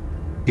 man.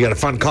 You got a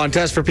fun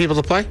contest for people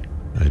to play?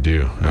 I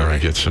do. All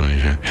right. Get some.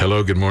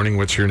 Hello, good morning.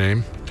 What's your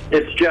name?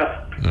 It's Jeff.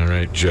 All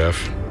right,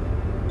 Jeff.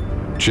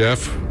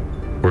 Jeff,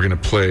 we're going to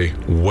play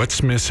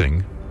What's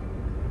Missing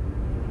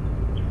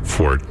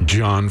for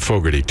John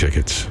Fogerty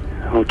tickets.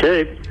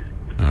 Okay.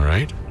 All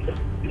right?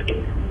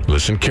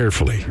 Listen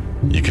carefully.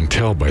 You can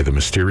tell by the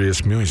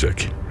mysterious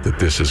music that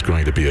this is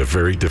going to be a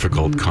very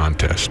difficult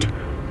contest.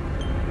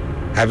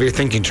 Have your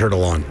thinking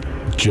turtle on.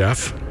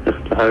 Jeff?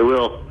 I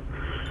will.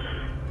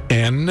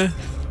 NHJ.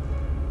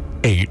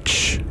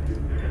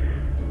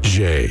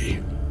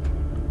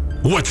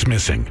 What's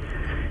missing?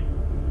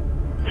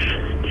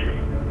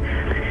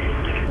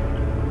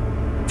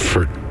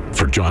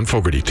 For John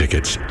Fogerty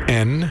tickets,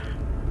 NHJ.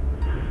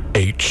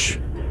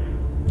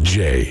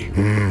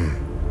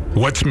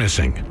 What's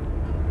missing?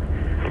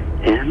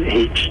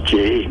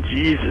 NHJ.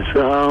 Jesus.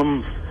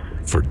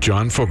 For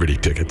John Fogerty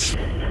tickets.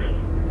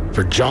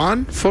 For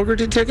John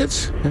Fogerty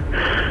tickets?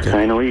 Okay.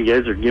 I know you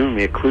guys are giving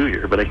me a clue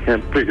here, but I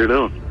can't figure it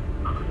out.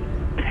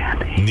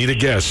 Need a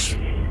guess.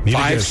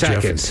 5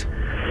 seconds.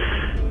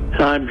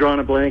 Jeff. I'm drawing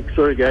a blank.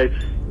 Sorry, guys.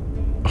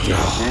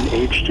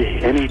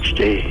 NHJ.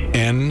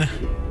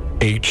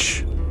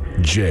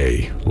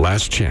 NHJ.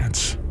 Last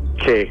chance.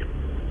 Okay.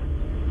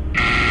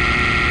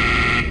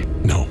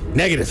 No.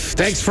 Negative.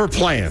 Thanks for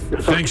playing.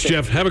 Thanks,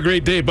 Jeff. Have a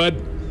great day,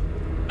 bud.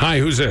 Hi,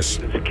 who's this?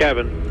 It's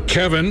Kevin.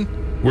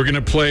 Kevin, we're going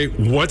to play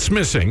What's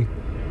Missing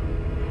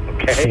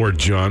for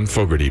John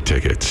Fogerty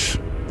tickets.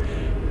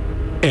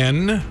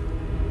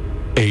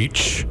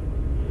 NHJ.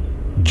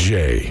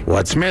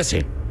 What's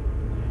missing?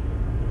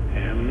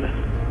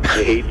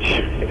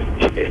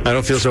 NHJ. I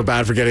don't feel so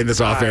bad for getting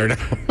this off air now.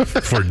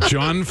 For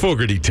John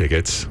Fogerty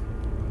tickets.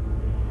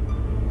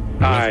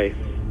 I.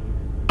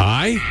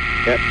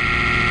 Yep.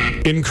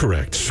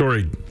 Incorrect.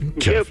 Sorry,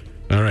 Kev. Yep.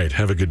 All right.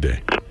 Have a good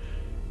day.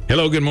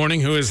 Hello. Good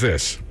morning. Who is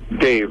this?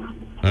 Dave.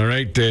 All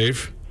right,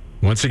 Dave.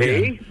 Once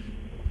again.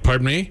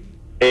 Pardon me?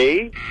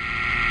 A.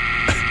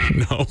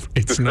 No,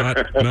 it's not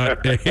A.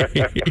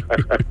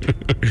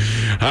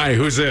 Hi,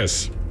 who's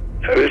this?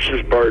 This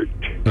is Bart.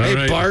 All Hey,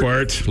 right,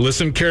 Bart.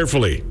 Listen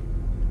carefully.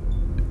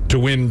 To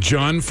win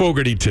John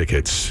Fogerty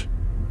tickets,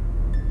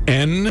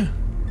 NHJ.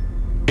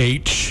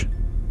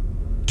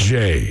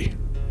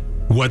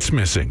 What's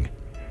missing?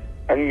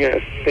 I'm going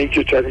to think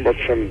you're talking about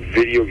some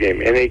video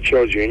game.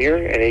 NHL Junior?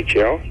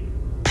 NHL?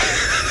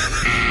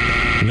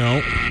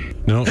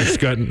 No, it's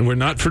got. We're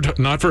not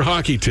for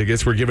hockey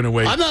tickets. We're giving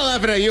away. I'm not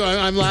laughing at you.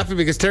 I'm laughing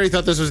because Terry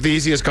thought this was the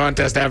easiest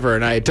contest ever,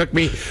 and it took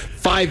me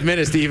 5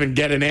 minutes to even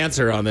get an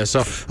answer on this.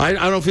 So I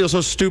don't feel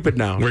so stupid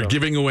now. We're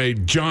giving away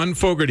John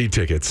Fogerty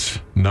tickets,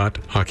 not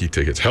hockey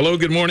tickets. Hello,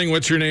 good morning.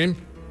 What's your name?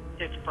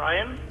 It's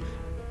Brian.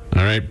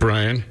 All right,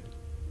 Brian.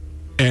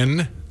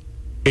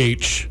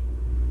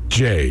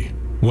 NHJ.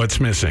 What's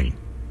missing?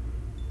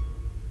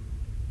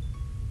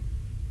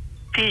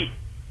 P.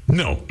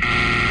 No.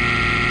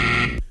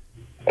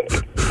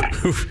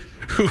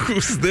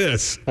 Who's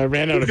this? I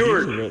ran out of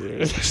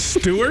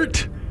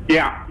Stuart?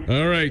 Yeah.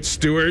 All right,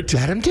 Stuart.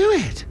 Let him do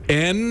it.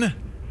 NHJ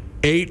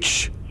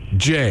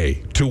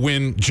to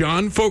win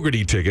John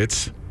Fogerty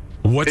tickets.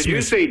 What's Did you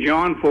missing? say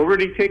John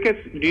Fogerty tickets?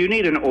 Do you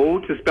need an O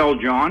to spell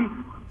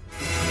John?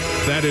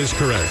 That is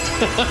correct.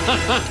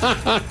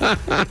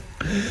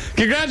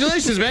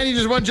 Congratulations, man. You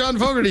just won John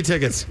Fogerty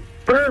tickets.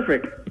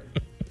 Perfect.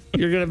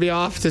 You're going to be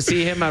off to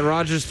see him at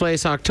Rogers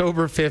Place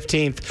October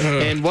 15th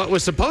in what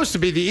was supposed to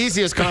be the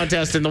easiest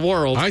contest in the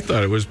world. I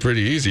thought it was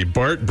pretty easy.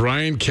 Bart,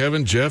 Brian,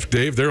 Kevin, Jeff,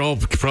 Dave, they're all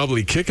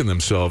probably kicking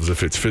themselves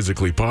if it's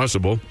physically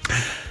possible.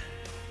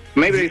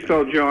 Maybe they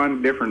spell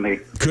John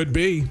differently. Could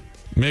be.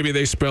 Maybe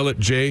they spell it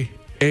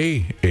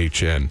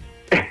J-A-H-N.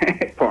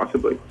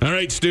 Possibly. All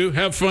right, Stu,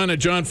 have fun at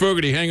John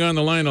Fogerty. Hang on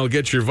the line. I'll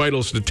get your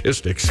vital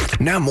statistics.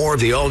 Now more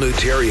of the all-new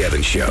Terry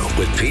Evans Show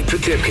with Pete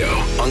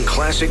Potipcoe on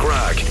Classic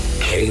Rock,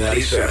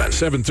 K97.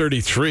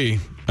 7:33.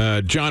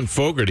 John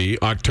Fogerty,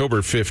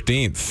 October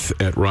 15th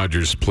at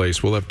Rogers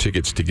Place. We'll have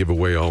tickets to give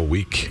away all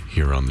week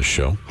here on the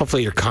show.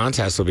 Hopefully your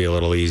contest will be a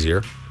little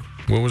easier.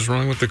 What was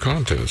wrong with the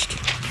contest?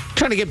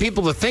 Trying to get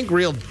people to think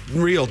real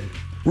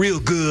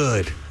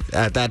good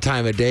at that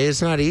time of day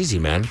is not easy,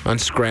 man.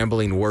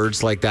 Unscrambling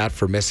words like that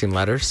for missing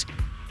letters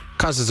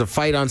causes a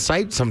fight on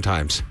site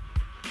sometimes.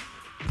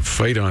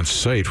 Fight on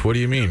site? What do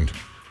you mean?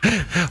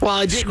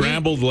 Well,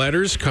 Scrambled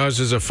letters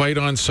causes a fight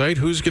on site?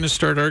 Who's going to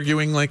start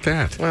arguing like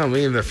that? Well,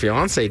 me and the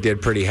fiance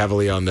did pretty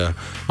heavily on the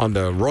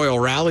Royal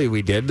Rally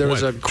we did. There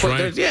was a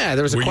question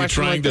Were you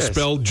trying to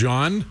spell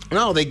John?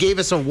 No, they gave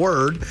us a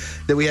word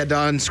that we had to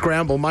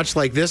unscramble, much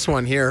like this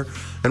one here,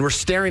 and we're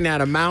staring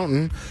at a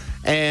mountain.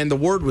 And the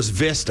word was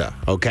Vista,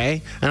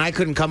 okay? And I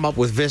couldn't come up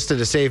with Vista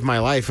to save my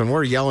life. And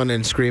we're yelling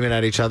and screaming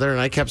at each other. And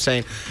I kept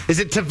saying, is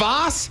it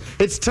Tavas?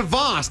 It's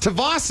Tavas.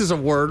 Tavas is a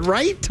word,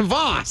 right?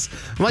 Tavas.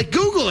 I'm like,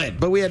 Google it.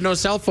 But we had no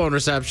cell phone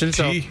reception.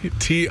 So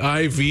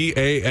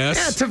T-I-V-A-S?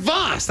 Yeah,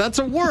 Tavas. That's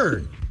a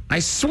word. I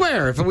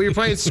swear, if we were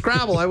playing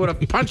Scrabble, I would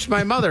have punched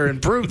my mother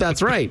and proved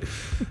that's right.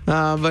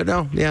 But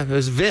no, yeah, it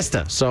was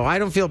Vista. So I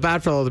don't feel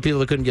bad for all the people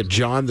that couldn't get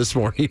John this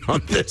morning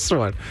on this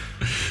one.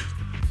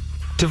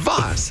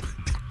 Tavas.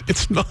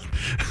 It's not.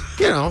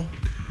 You know,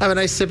 have a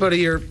nice sip out of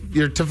your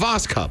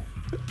Tavas cup.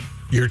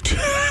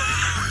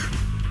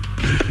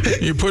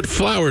 You put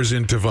flowers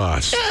in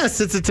Tavas.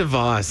 Yes, it's a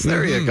Tavas.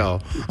 There you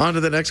go. On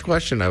to the next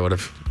question. I would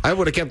have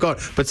kept going,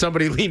 but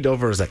somebody leaned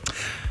over and was like,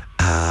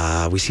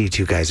 we see you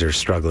two guys are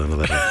struggling a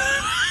little.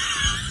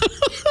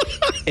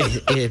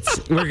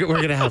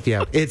 We're gonna help you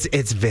out.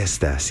 It's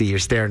Vista. See, you're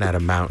staring at a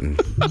mountain.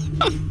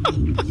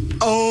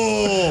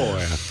 Oh,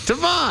 yeah.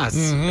 Tavas.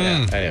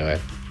 Yeah, anyway,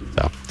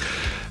 so.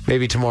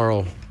 Maybe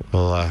tomorrow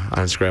we'll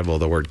unscramble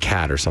the word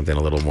cat or something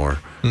a little more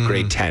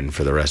grade 10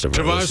 for the rest of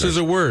our listeners. Tavas is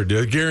a word,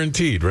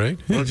 guaranteed, right?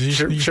 Well,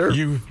 sure.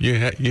 You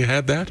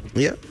had that?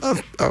 Yeah.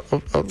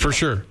 For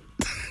sure.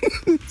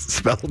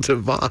 Spell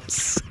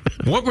Tavas.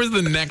 What were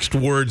the next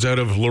words out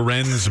of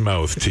Loren's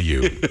mouth to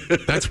you?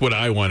 That's what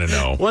I want to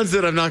know. Ones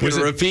that I'm not going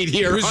to repeat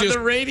here on the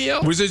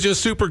radio. Was it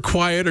just super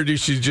quiet, or did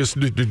she just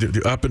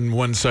up in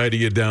one side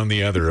of you, down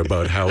the other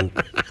about how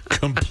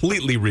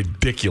completely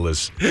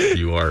ridiculous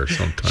you are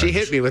sometimes? She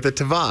hit me with a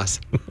Tavas.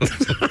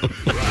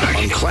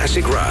 On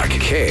Classic Rock,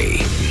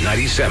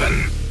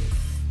 K97.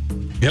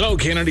 Hello,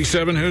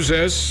 K97. Who's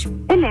this?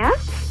 Annette.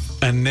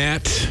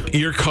 Annette,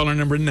 you're caller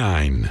number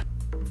 9.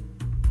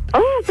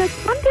 Oh,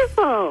 that's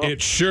wonderful.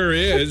 It sure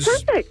is.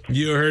 That's perfect.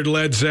 You heard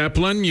Led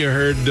Zeppelin, you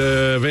heard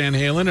Van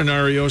Halen and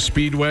REO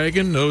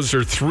Speedwagon. Those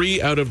are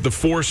 3 out of the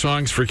 4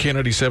 songs for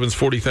K97's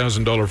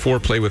 $40,000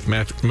 foreplay with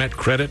Met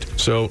Credit.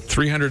 So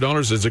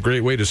 $300 is a great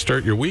way to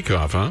start your week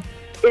off, huh?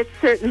 It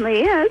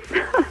certainly is.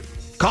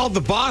 Called the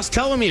boss,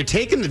 tell him you're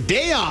taking the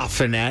day off,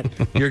 Annette.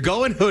 You're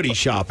going hoodie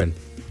shopping.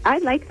 I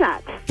like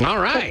that. All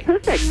right.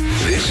 That's perfect.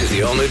 This is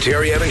the all-new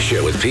Terry Evans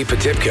Show with Pete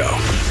Potipcoe.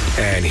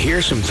 And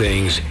here's some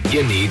things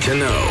you need to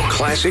know.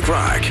 Classic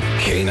Rock,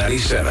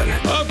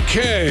 K97.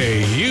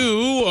 Okay,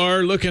 you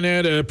are looking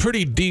at a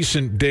pretty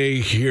decent day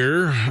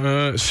here.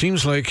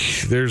 Seems like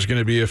there's going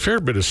to be a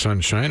fair bit of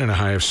sunshine and a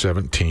high of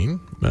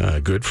 17.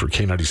 Good for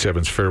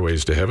K97's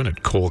Fairways to Heaven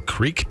at Coal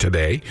Creek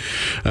today.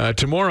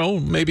 Tomorrow,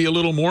 maybe a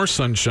little more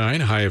sunshine,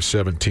 high of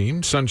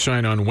 17.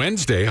 Sunshine on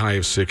Wednesday, high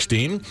of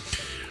 16.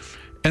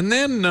 And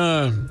then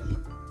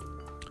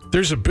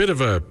there's a bit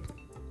of a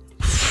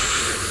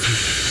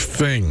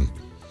thing.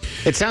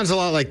 It sounds a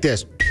lot like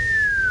this.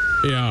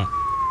 Yeah.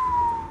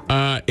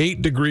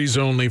 8 degrees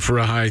only for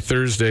a high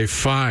Thursday,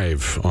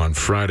 5 on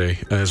Friday.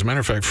 As a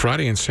matter of fact,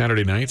 Friday and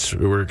Saturday nights,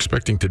 we're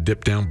expecting to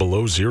dip down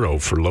below 0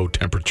 for low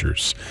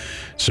temperatures.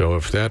 So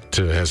if that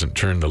hasn't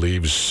turned the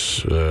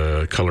leaves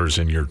colors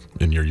in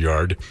your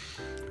yard,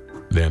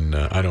 then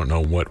I don't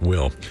know what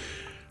will.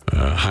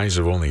 Highs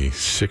of only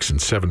 6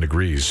 and 7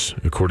 degrees,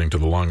 according to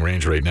the long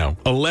range right now.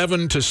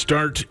 11 to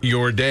start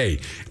your day.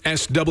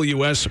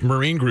 SWS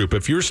Marine Group.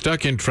 If you're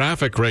stuck in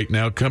traffic right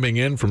now coming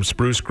in from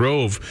Spruce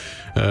Grove,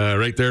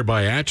 right there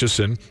by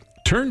Atchison,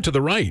 turn to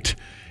the right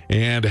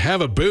and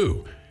have a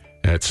boo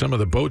at some of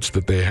the boats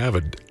that they have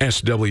at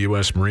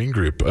SWS Marine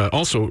Group.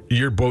 Also,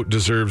 your boat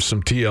deserves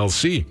some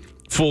TLC.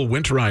 Full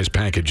winterized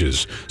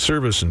packages,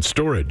 service and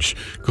storage.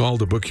 Call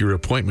to book your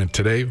appointment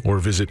today or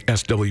visit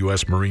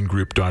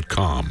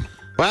swsmarinegroup.com.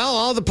 Well,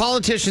 all the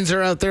politicians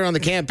are out there on the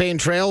campaign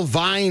trail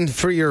vying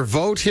for your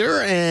vote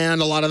here,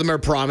 and a lot of them are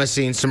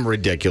promising some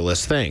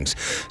ridiculous things.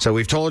 So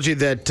we've told you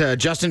that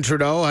Justin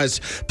Trudeau has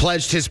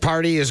pledged his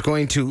party is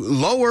going to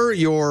lower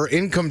your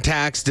income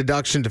tax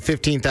deduction to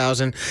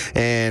 $15,000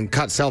 and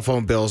cut cell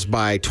phone bills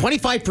by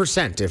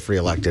 25% if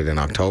reelected in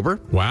October.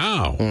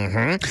 Wow.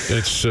 Mm-hmm.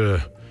 It's,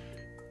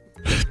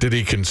 did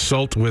he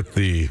consult with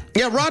the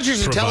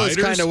Rogers and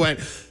Telus kind of went,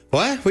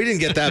 what? We didn't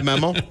get that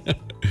memo.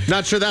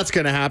 Not sure that's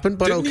going to happen,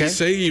 but Didn't okay. he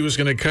say he was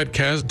going to cut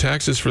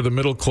taxes for the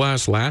middle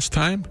class last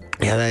time?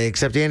 Yeah,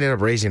 except he ended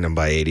up raising them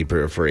by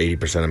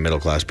 80% of middle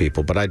class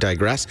people. But I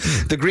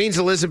digress. The Greens'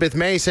 Elizabeth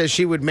May says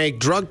she would make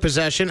drug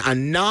possession a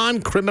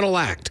non-criminal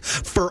act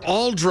for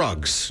all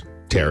drugs.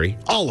 Terry,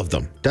 all of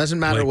them. Doesn't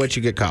matter Like what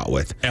you get caught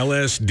with.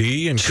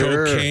 LSD and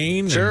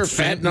cocaine and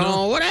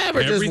fentanyl,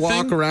 whatever. Everything? Just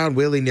walk around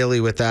willy-nilly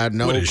with that.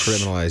 No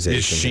criminalization.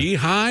 Is she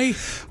high?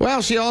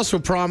 Well, she also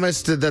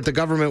promised that the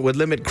government would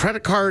limit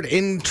credit card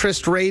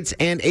interest rates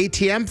and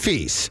ATM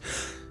fees.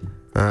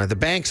 The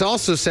banks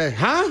also said,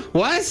 huh?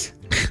 What?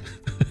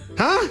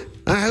 Huh?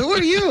 Who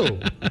are you?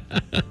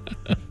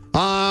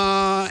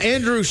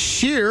 Andrew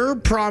Scheer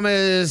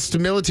promised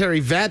military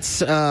vets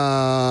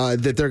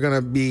that they're going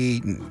to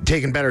be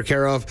taken better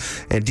care of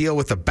and deal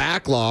with the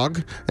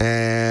backlog,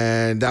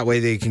 and that way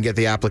they can get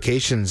the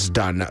applications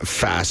done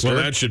faster. Well,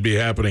 that should be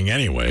happening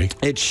anyway.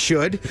 It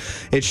should,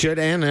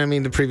 and I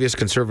mean the previous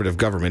Conservative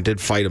government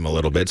did fight him a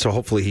little bit, so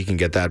hopefully he can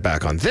get that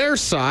back on their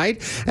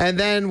side. And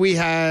then we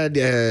had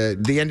the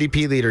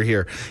NDP leader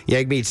here,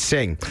 Jagmeet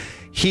Singh.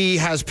 He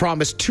has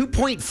promised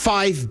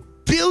 $2.5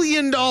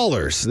 billion.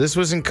 This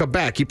was in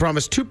Quebec. He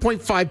promised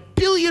 $2.5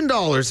 billion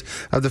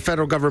of the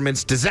federal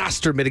government's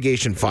disaster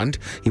mitigation fund.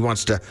 He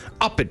wants to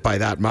up it by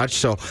that much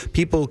so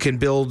people can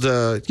build,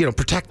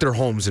 protect their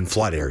homes in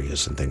flood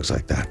areas and things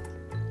like that.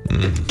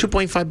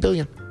 $2.5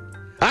 billion.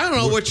 I don't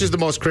know which is the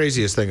most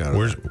craziest thing out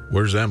of it.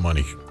 Where's that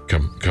money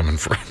coming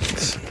from?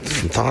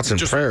 Thoughts and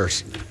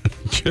prayers.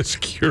 Just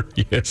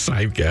curious,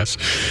 I guess.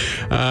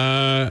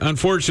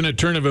 Unfortunate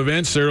turn of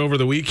events there over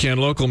the weekend.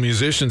 Local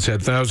musicians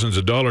had thousands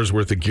of dollars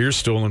worth of gear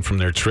stolen from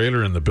their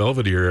trailer in the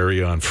Belvedere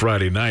area on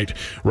Friday night.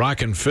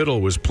 Rock and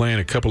Fiddle was playing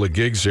a couple of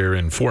gigs there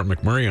in Fort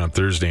McMurray on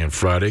Thursday and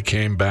Friday,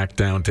 came back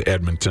down to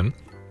Edmonton.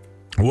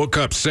 Woke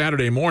up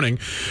Saturday morning,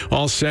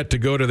 all set to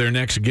go to their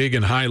next gig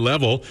in High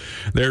Level.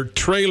 Their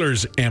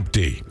trailer's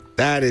empty.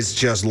 That is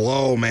just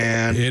low,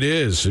 man. It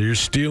is. You're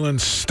stealing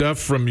stuff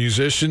from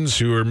musicians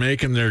who are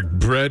making their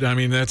bread. I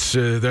mean, that's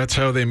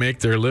how they make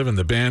their living.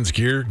 The band's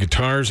gear,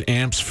 guitars,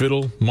 amps,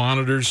 fiddle,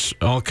 monitors,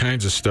 all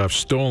kinds of stuff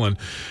stolen.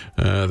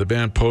 The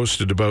band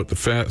posted about the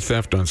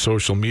theft on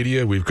social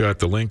media. We've got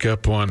the link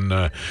up on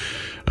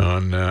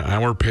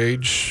our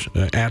page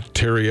at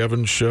Terry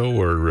Evans Show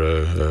or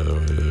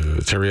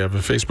Terry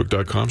Evans,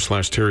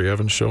 Facebook.com/Terry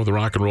Evans Show. The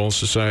Rock and Roll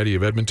Society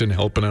of Edmonton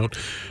helping out.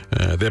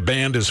 The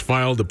band has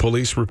filed a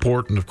police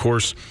report, and of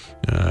course,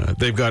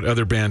 they've got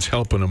other bands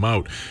helping them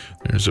out.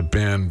 There's a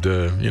band,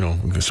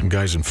 some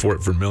guys in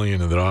Fort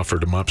Vermilion that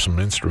offered them up some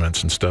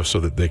instruments and stuff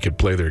so that they could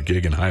play their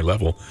gig in High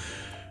Level.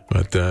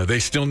 But they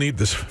still need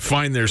to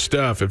find their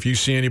stuff. If you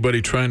see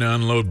anybody trying to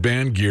unload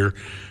band gear,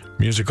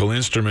 musical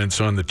instruments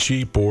on the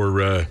cheap,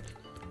 or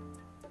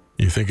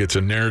you think it's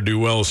a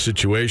ne'er-do-well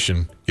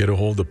situation, get a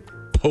hold of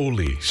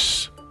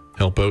police.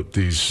 Help out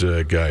these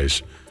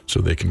guys so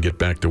they can get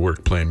back to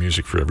work playing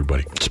music for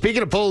everybody.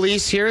 Speaking of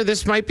police here,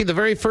 this might be the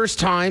very first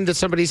time that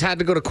somebody's had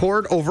to go to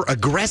court over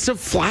aggressive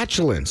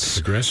flatulence.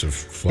 Aggressive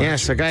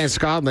flatulence? Yes, a guy in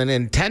Scotland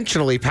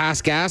intentionally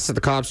passed gas at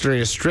the cops during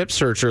a strip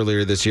search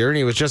earlier this year, and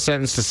he was just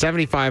sentenced to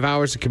 75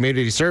 hours of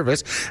community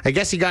service. I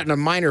guess he got in a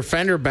minor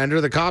fender bender.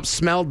 The cops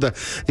smelled the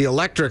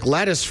electric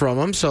lettuce from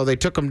him, so they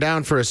took him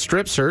down for a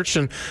strip search,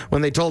 and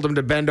when they told him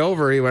to bend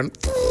over, he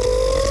went...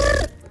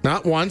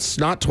 Not once,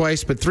 not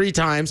twice, but 3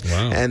 times.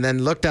 Wow. And then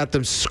looked at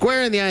them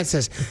square in the eye and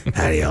says,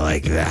 how do you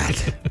like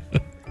that?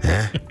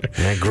 Huh?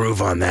 And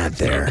groove on that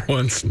there. Not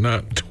once,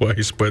 not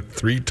twice, but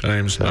 3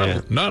 times.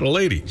 Not a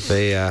lady.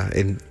 They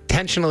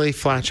intentionally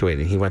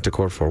flatulated. He went to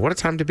court for. What a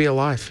time to be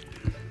alive.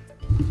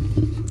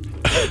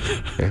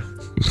 Yeah.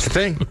 It's a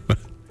thing.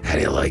 How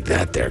do you like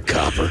that there,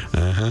 copper?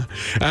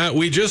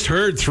 We just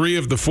heard 3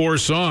 of the 4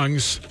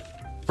 songs.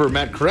 For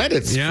Met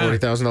Credits, $40,000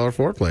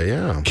 foreplay,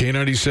 yeah.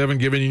 K97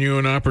 giving you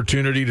an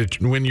opportunity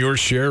to win your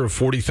share of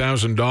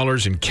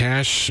 $40,000 in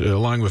cash,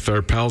 along with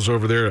our pals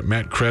over there at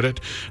Met Credit.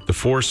 The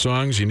 4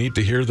 songs, you need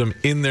to hear them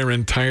in their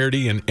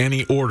entirety in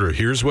any order.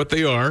 Here's what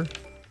they are. Get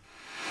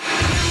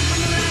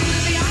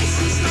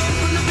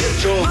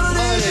your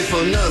money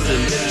for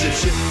nothing. Get your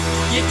chip.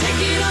 You take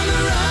it on the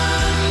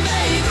run,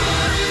 baby.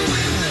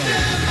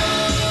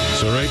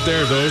 So right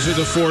there, those are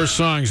the 4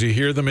 songs. You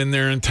hear them in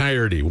their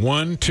entirety.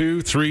 1,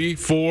 2, 3,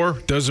 4,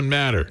 doesn't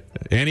matter.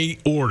 Any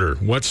order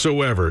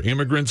whatsoever.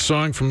 Immigrant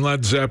Song from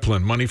Led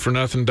Zeppelin. Money for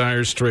Nothing,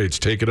 Dire Straits.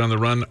 Take It on the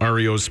Run,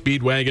 REO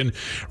Speedwagon.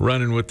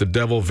 Running with the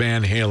Devil,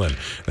 Van Halen.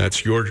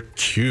 That's your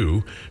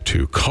cue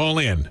to call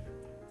in.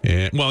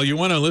 And, well, you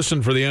want to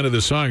listen for the end of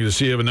the song to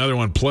see if another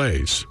one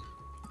plays.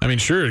 I mean,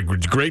 sure,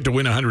 it's great to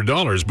win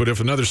 $100, but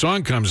if another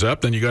song comes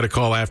up, then you got to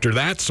call after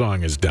that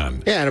song is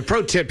done. Yeah, and a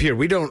pro tip here: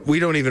 we don't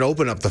even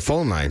open up the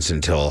phone lines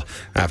until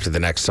after the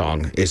next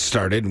song is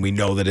started, and we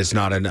know that it's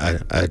not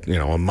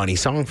a money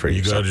song for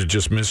you. You got to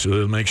just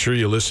make sure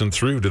you listen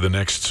through to the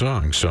next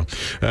song. So,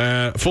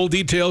 full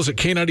details at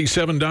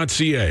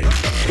K97.ca.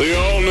 The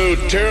all-new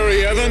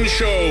Terry Evans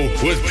Show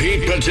with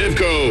Pete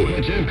Potipcoe.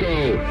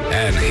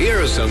 And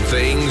here are some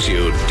things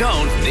you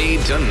don't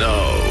need to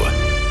know.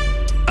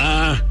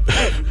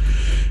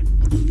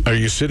 Are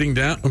you sitting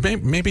down?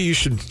 Maybe you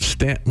should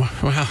stand.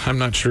 Well, I'm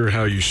not sure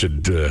how you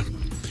should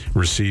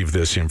receive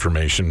this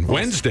information.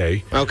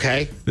 Wednesday.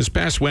 Okay. This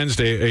past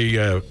Wednesday,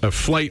 a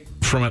flight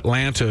from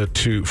Atlanta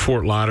to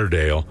Fort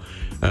Lauderdale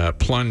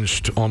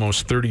plunged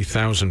almost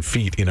 30,000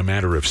 feet in a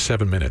matter of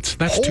 7 minutes.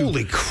 That's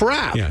Holy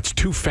crap. Yeah, it's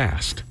too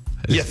fast.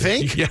 You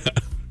think?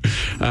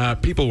 Yeah.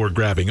 People were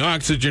grabbing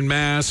oxygen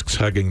masks,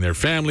 hugging their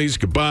families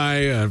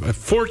goodbye.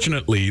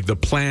 Fortunately, the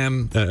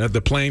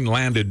plane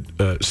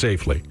landed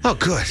safely. Oh,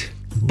 good.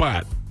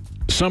 But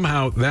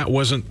somehow that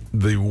wasn't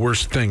the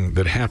worst thing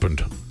that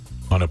happened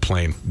on a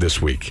plane this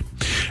week.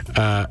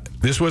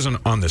 This wasn't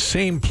on the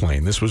same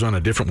plane. This was on a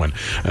different one.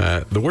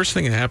 The worst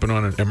thing that happened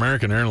on an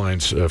American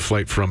Airlines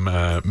flight from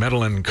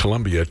Medellin,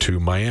 Colombia to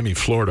Miami,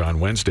 Florida on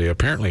Wednesday.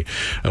 Apparently,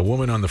 a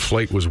woman on the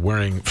flight was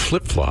wearing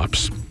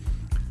flip-flops,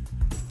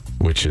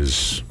 which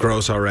is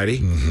gross already.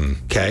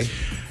 Mm-hmm. Okay.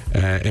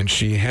 And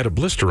she had a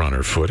blister on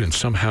her foot, and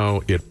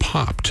somehow it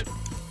popped.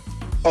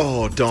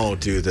 Oh,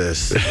 don't do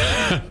this.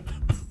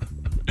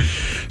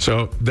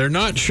 So they're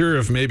not sure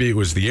if maybe it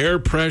was the air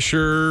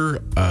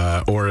pressure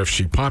or if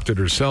she popped it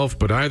herself,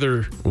 but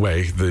either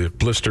way, the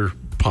blister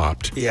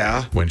popped.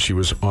 Yeah. When she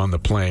was on the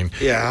plane.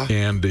 Yeah.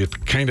 And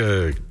it kind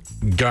of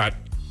got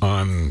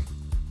on.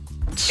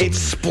 It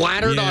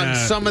splattered on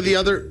some of the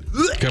other.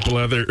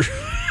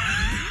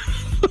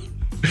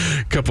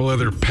 Couple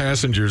other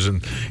passengers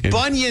and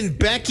Bunyan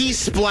Becky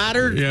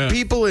splattered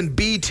people in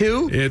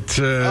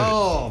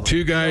B2.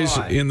 Two guys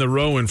in the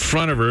row in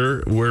front of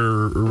her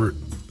were.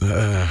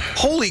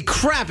 Holy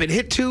crap! It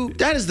hit two.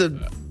 That is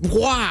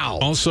wow.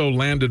 Also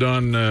landed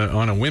on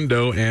a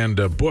window and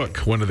a book.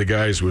 One of the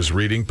guys was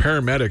reading.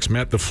 Paramedics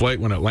met the flight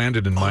when it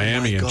landed in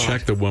Miami and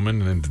checked the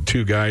woman and the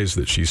two guys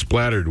that she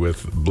splattered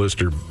with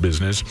blister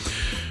business.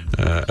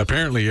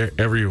 Apparently,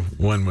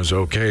 everyone was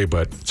okay,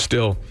 but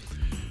still.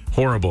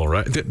 Horrible,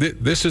 right?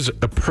 This is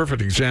a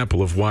perfect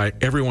example of why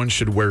everyone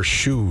should wear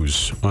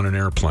shoes on an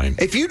airplane.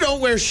 If you don't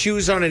wear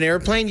shoes on an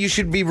airplane, you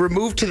should be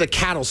removed to the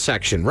cattle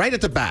section, right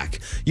at the back.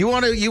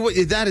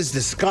 That is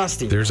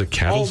disgusting. There's a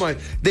cattle. Oh my!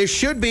 There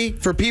should be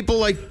for people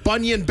like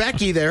Bunyan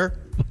Becky there.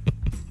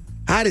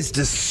 That is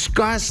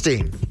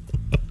disgusting.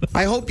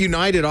 I hope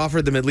United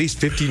offered them at least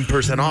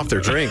 15% off their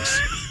drinks.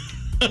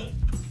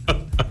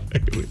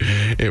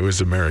 It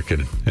was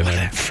American, and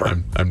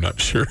I'm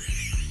not sure.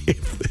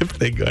 If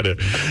they got a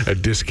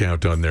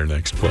discount on their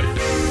next flight.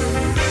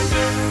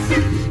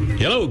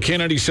 Hello,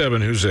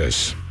 K97. Who's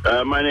this?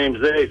 My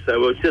name's Ace. I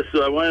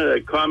wanted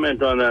to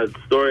comment on that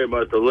story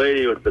about the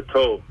lady with the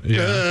toe.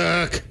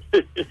 Yeah.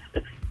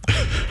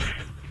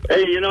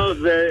 Hey,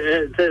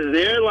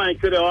 the airline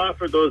could have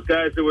offered those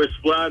guys that were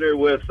splattered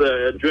with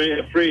a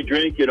free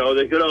drink. They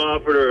could have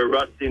offered her a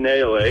rusty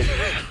nail, eh?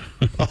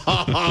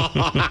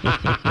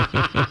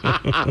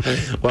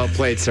 Well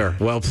played, sir.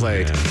 Well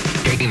played.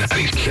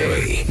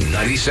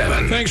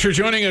 K97. Thanks for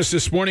joining us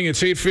this morning.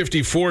 It's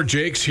 8:54.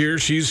 Jake's here.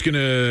 She's going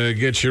to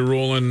get you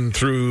rolling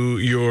through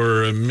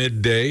your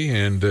midday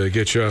and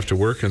get you off to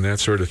work and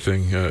that sort of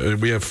thing.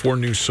 We have 4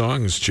 new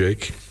songs,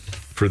 Jake,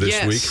 for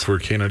this week for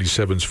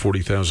K97's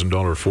 $40,000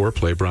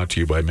 foreplay, brought to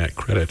you by Met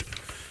Credit.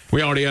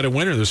 We already had a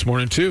winner this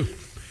morning, too.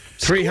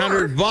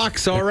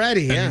 $300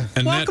 already, yeah.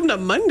 Welcome to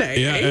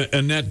Monday. Yeah,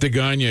 Annette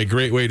DeGagne,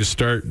 great way to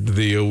start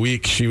the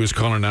week. She was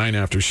calling 9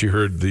 after she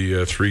heard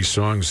the 3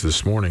 songs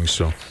this morning,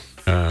 so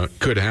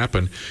could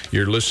happen.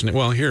 You're listening.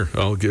 Well, here,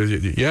 I'll give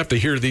you have to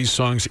hear these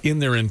songs in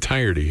their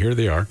entirety. Here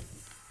they are.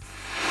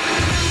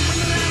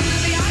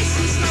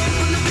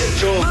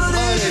 Get your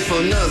money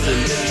for nothing.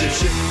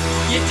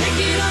 You take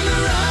it on the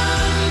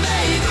run,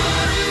 baby.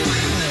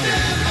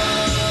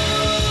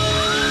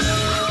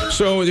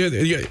 So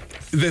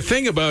the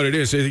thing about it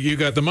is, you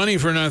got the money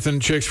for nothing,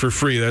 chicks for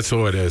free. That's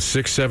what it is.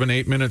 6, 7,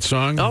 8 minute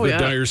song. The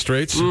Dire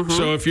Straits. Mm-hmm.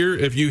 So if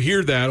you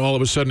hear that, all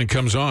of a sudden it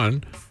comes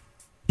on.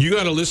 You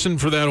got to listen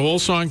for that whole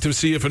song to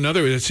see if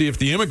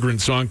the Immigrant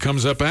Song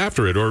comes up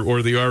after it,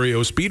 or the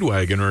REO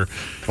Speedwagon,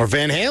 or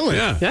Van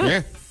Halen.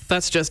 Yeah.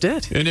 That's just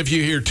it. And if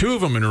you hear 2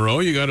 of them in a row,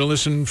 you got to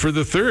listen for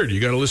the third.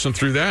 You got to listen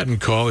through that and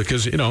call it,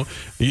 because you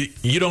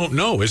don't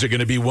know. Is it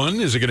going to be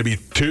 1? Is it going to be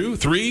 2,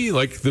 3,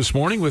 like this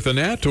morning with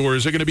Annette, or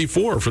is it going to be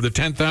 4 for the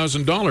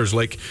 $10,000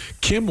 like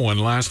Kim won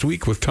last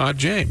week with Todd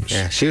James?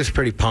 Yeah, she was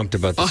pretty pumped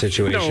about the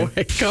situation.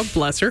 No, God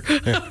bless her.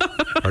 Yeah.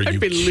 Are you I'd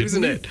be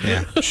losing me? it.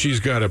 Yeah. She's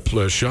got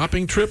a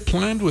shopping trip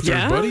planned with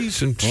her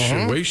buddies, and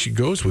away she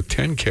goes with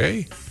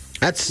 $10K.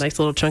 That's nice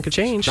little chunk of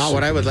change. Not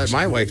what I would let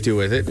my wife do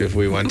with it if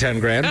we won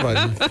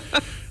 $10,000, but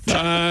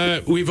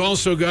We've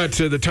also got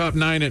the top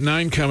 9 at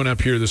 9 coming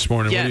up here this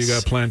morning. What do you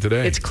got planned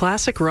today? It's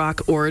classic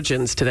rock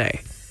origins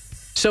today.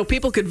 So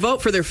people could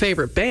vote for their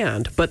favorite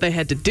band, but they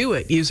had to do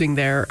it using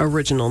their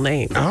original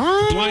name.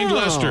 Oh. Blind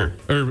Lester,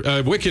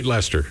 or Wicked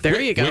Lester. There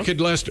you go.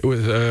 Wicked Lester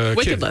with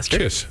Wicked Lester.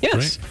 Kiss. Yes.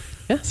 Right?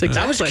 Yes, exactly.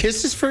 That was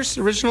Kiss's first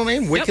original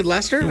name, Wicked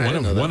Lester?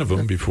 One of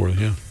them before,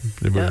 yeah.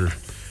 They were,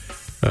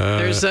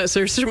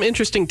 there's some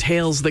interesting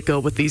tales that go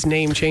with these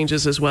name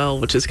changes as well,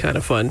 which is kind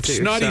of fun, too.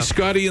 Snotty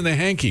Scotty and the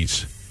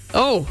Hankies.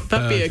 Oh,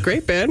 that'd be a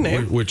great band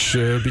name. Which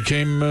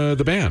became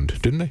the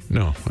band, didn't they?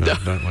 No,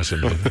 that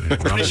wasn't.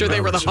 Pretty sure they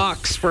were the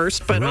Hawks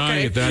first, but okay.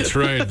 Right, that's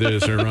right.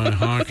 There's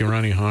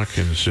Ronnie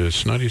Hawkins,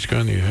 Snotty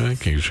Scotty and the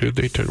Hankies.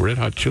 They took Red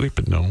Hot Chili,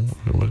 but no,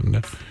 it wasn't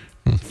that.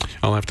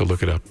 I'll have to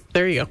look it up.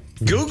 There you go.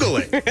 Google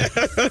it.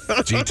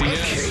 GTS.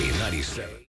 K97.